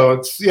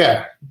 So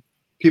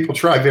people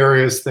try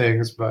various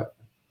things, but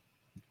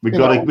we've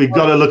got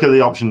to look at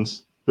the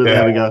options. But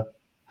there we go.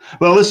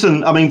 Well,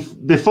 listen, I mean,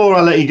 before I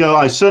let you go,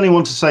 I certainly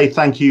want to say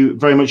thank you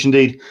very much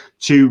indeed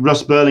to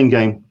Russ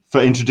Burlingame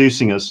for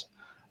introducing us.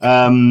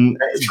 When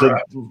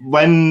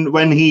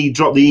he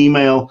dropped the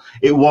email,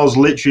 it was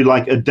literally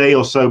like a day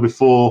or so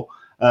before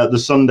the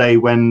Sunday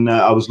when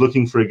I was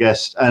looking for a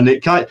guest, and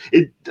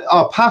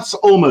our paths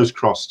almost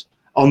crossed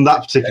on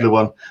that particular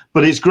one.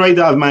 But it's great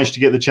that I've managed to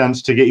get the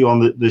chance to get you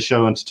on the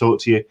show and to talk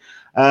to you.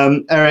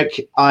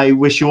 Eric, I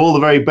wish you all the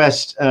very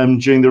best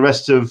during the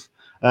rest of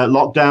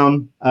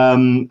lockdown.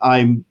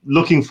 I'm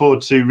looking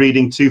forward to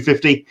reading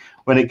 250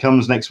 when it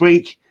comes next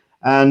week,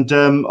 and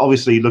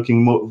obviously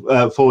looking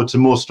forward to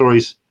more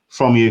stories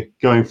from you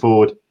going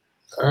forward.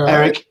 Right.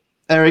 Eric,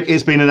 Eric,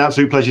 it's been an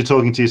absolute pleasure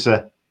talking to you,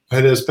 sir.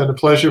 It has been a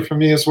pleasure for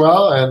me as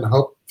well, and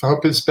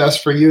hope it's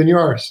best for you and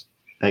yours.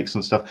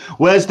 Excellent stuff.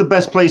 Where's the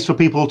best place for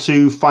people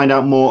to find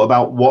out more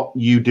about what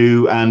you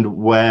do and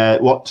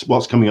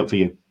what's coming up for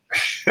you?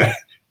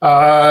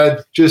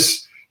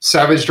 Just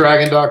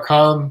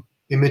savagedragon.com,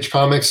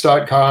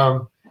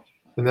 imagecomics.com,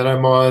 and then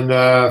I'm on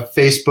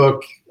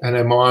Facebook, and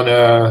I'm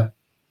on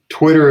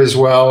Twitter as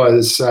well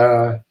as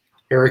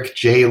Eric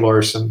J.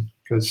 Larson,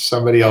 because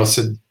somebody else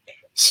had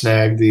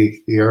snagged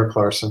the Eric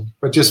Larson.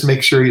 But just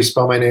make sure you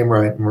spell my name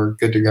right, and we're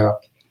good to go.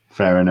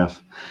 Fair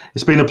enough.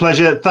 It's been a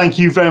pleasure. Thank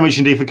you very much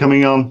indeed for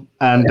coming on,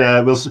 and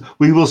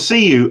we will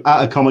see you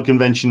at a comic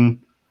convention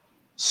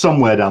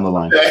somewhere down the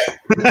line.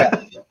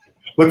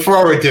 Look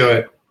forward to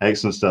it.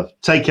 Excellent stuff.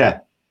 Take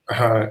care.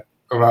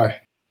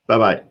 Bye-bye.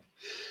 Bye-bye.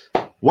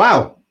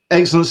 Wow.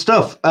 Excellent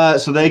stuff.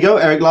 So there you go,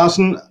 Eric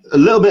Larson. A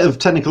little bit of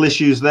technical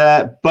issues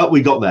there, but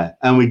we got there,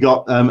 and we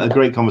got a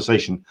great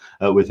conversation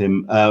with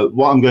him.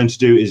 What I'm going to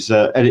do is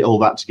edit all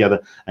that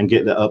together and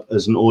get that up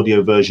as an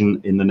audio version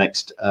in the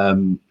next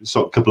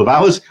couple of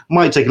hours.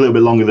 Might take a little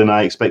bit longer than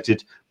I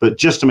expected, but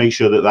just to make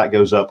sure that that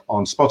goes up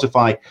on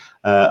Spotify,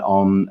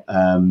 on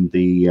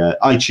the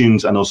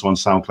iTunes, and also on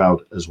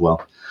SoundCloud as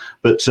well.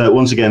 But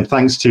once again,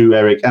 thanks to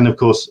Eric, and of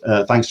course,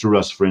 thanks to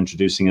Russ for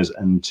introducing us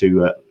and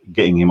to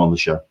getting him on the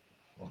show.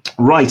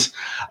 Right,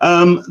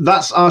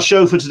 that's our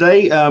show for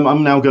today.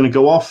 I'm now going to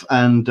go off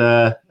and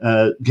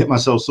get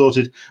myself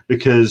sorted,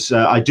 because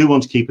I do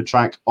want to keep a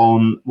track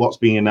on what's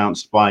being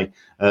announced by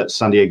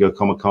San Diego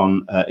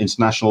Comic-Con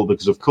International,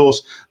 because of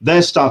course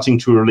they're starting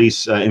to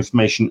release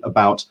information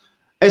about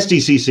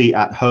SDCC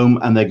at home,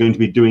 and they're going to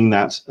be doing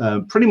that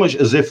pretty much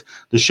as if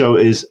the show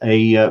is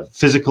a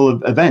physical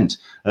event.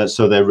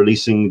 So they're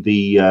releasing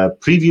the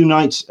preview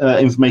night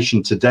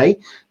information today.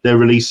 They're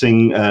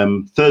releasing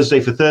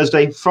Thursday for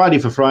Thursday, Friday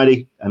for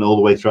Friday, and all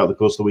the way throughout the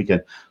course of the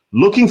weekend.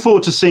 Looking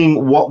forward to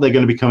seeing what they're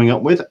going to be coming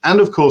up with,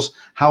 and of course,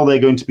 how they're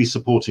going to be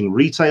supporting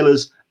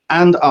retailers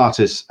and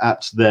artists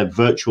at their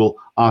virtual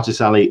Artist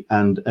Alley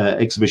and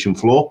exhibition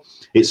floor.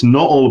 It's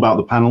not all about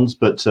the panels,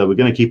 but we're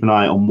going to keep an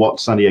eye on what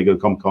San Diego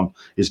Comic-Con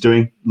is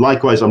doing.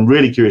 Likewise, I'm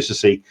really curious to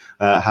see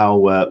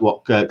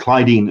what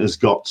Clydeen has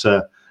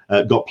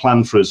got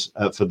planned for us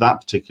for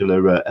that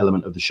particular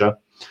element of the show.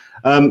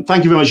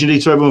 Thank you very much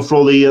indeed to everyone for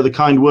all the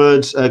kind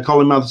words.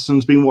 Colin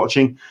Matheson's been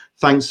watching.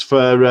 Thanks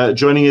for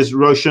joining us,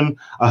 Roshan.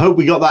 I hope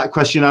we got that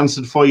question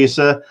answered for you,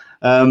 sir.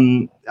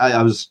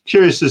 I was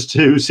curious as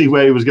to see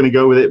where he was going to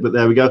go with it, but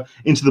there we go.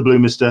 Into the Blue,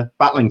 mister.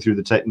 Battling through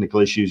the technical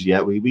issues.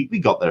 Yeah, we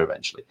got there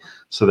eventually.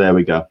 So there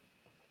we go.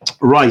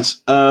 Right.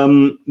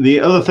 The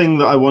other thing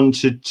that I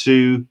wanted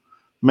to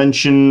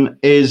mention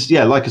is,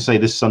 like I say,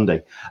 this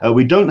Sunday.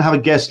 We don't have a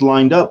guest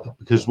lined up,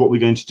 because what we're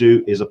going to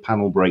do is a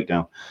panel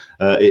breakdown.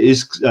 It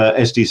is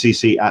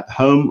SDCC at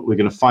home. We're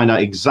going to find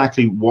out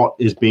exactly what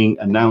is being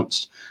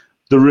announced.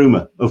 The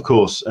rumor, of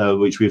course,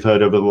 which we've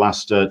heard over the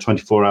last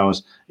 24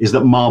 hours, is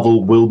that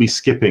Marvel will be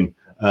skipping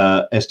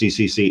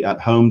SDCC at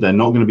home. They're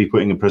not going to be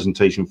putting a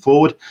presentation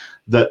forward.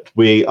 That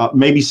we are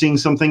maybe seeing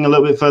something a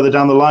little bit further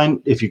down the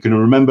line. If you can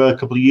remember a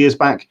couple of years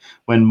back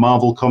when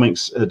Marvel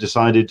Comics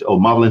decided,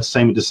 or Marvel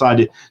Entertainment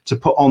decided, to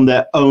put on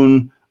their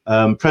own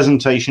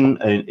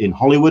presentation in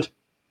Hollywood.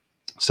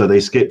 So they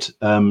skipped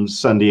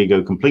San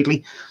Diego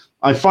completely.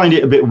 I find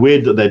it a bit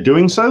weird that they're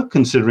doing so,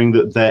 considering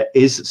that there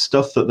is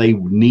stuff that they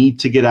need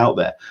to get out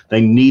there.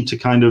 They need to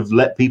kind of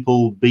let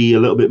people be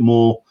a little bit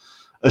more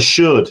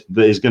assured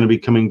that is going to be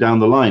coming down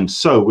the line.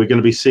 So we're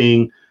going to be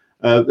seeing,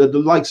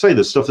 like say,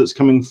 the stuff that's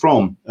coming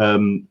from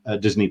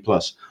Disney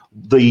Plus,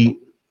 the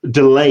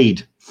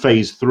delayed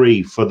Phase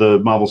 3 for the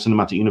Marvel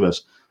Cinematic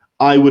Universe.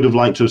 I would have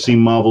liked to have seen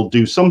Marvel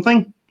do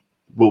something.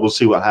 We'll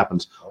see what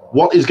happens.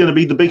 What is going to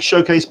be the big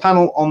showcase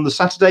panel on the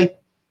Saturday?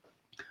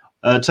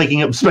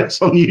 Taking up space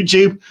on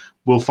YouTube,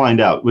 we'll find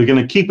out. We're going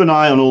to keep an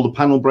eye on all the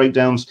panel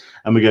breakdowns,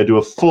 and we're going to do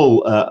a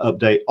full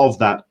update of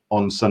that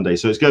on Sunday.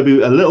 So it's going to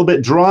be a little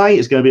bit dry.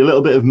 It's going to be a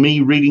little bit of me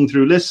reading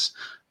through lists.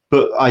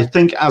 But I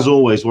think, as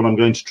always, what I'm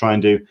going to try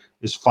and do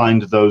is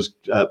find those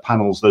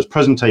panels, those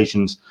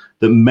presentations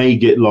that may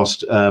get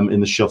lost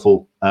in the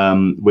shuffle,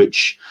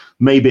 which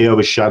may be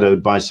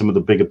overshadowed by some of the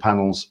bigger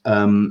panels.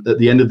 At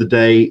the end of the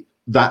day,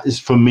 that is,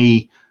 for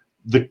me,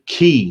 the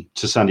key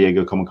to San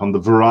Diego Comic-Con, the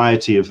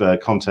variety of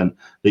content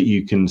that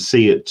you can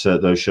see at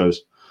those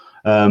shows.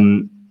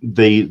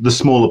 The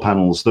smaller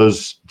panels,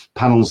 those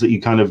panels that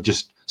you kind of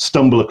just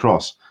stumble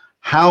across.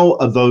 How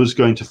are those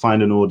going to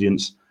find an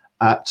audience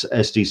at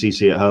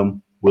SDCC at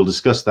home? We'll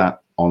discuss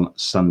that on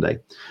Sunday.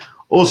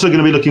 Also going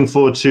to be looking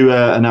forward to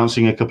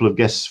announcing a couple of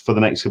guests for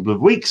the next couple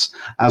of weeks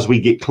as we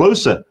get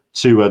closer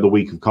to the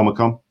week of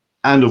Comic-Con.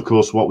 And, of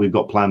course, what we've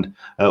got planned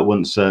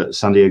once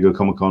San Diego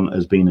Comic-Con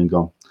has been and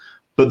gone.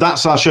 But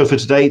that's our show for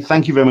today.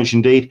 Thank you very much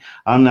indeed.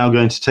 I'm now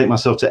going to take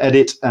myself to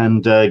edit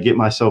and get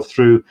myself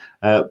through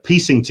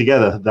piecing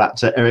together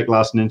that Eric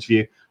Larson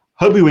interview.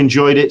 Hope you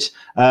enjoyed it.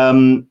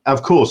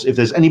 Of course, if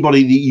there's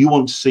anybody that you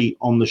want to see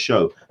on the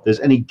show,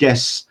 there's any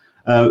guests,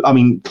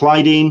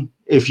 Clydeen,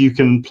 if you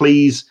can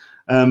please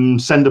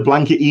send a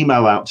blanket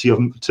email out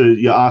to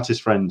your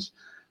artist friends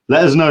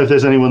Let us know if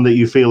there's anyone that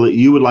you feel that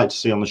you would like to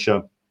see on the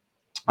show.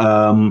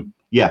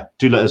 Yeah,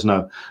 do let us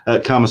know.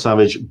 Karma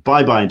Savage,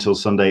 bye-bye until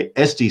Sunday.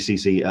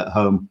 SDCC at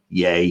home,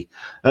 yay.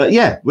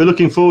 Yeah, we're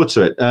looking forward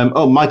to it.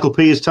 Michael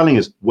P is telling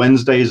us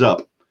Wednesday is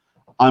up.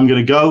 I'm going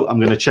to go. I'm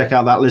going to check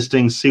out that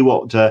listing, see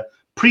what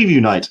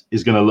preview night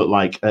is going to look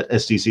like at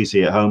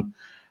SDCC at home.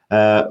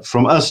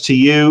 From us to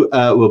you,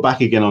 we're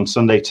back again on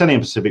Sunday, 10 a.m.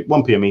 Pacific,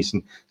 1 p.m.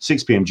 Eastern,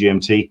 6 p.m.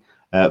 GMT,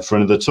 for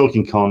another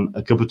Talking Con,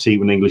 a cup of tea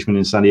with an Englishman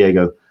in San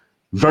Diego.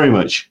 Very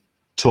much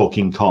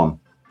Talking Con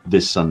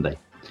this Sunday.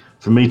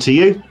 From me to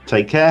you,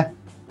 take care,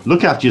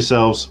 look after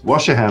yourselves,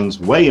 wash your hands,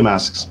 wear your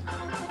masks,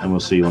 and we'll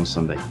see you on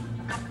Sunday.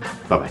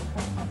 Bye-bye.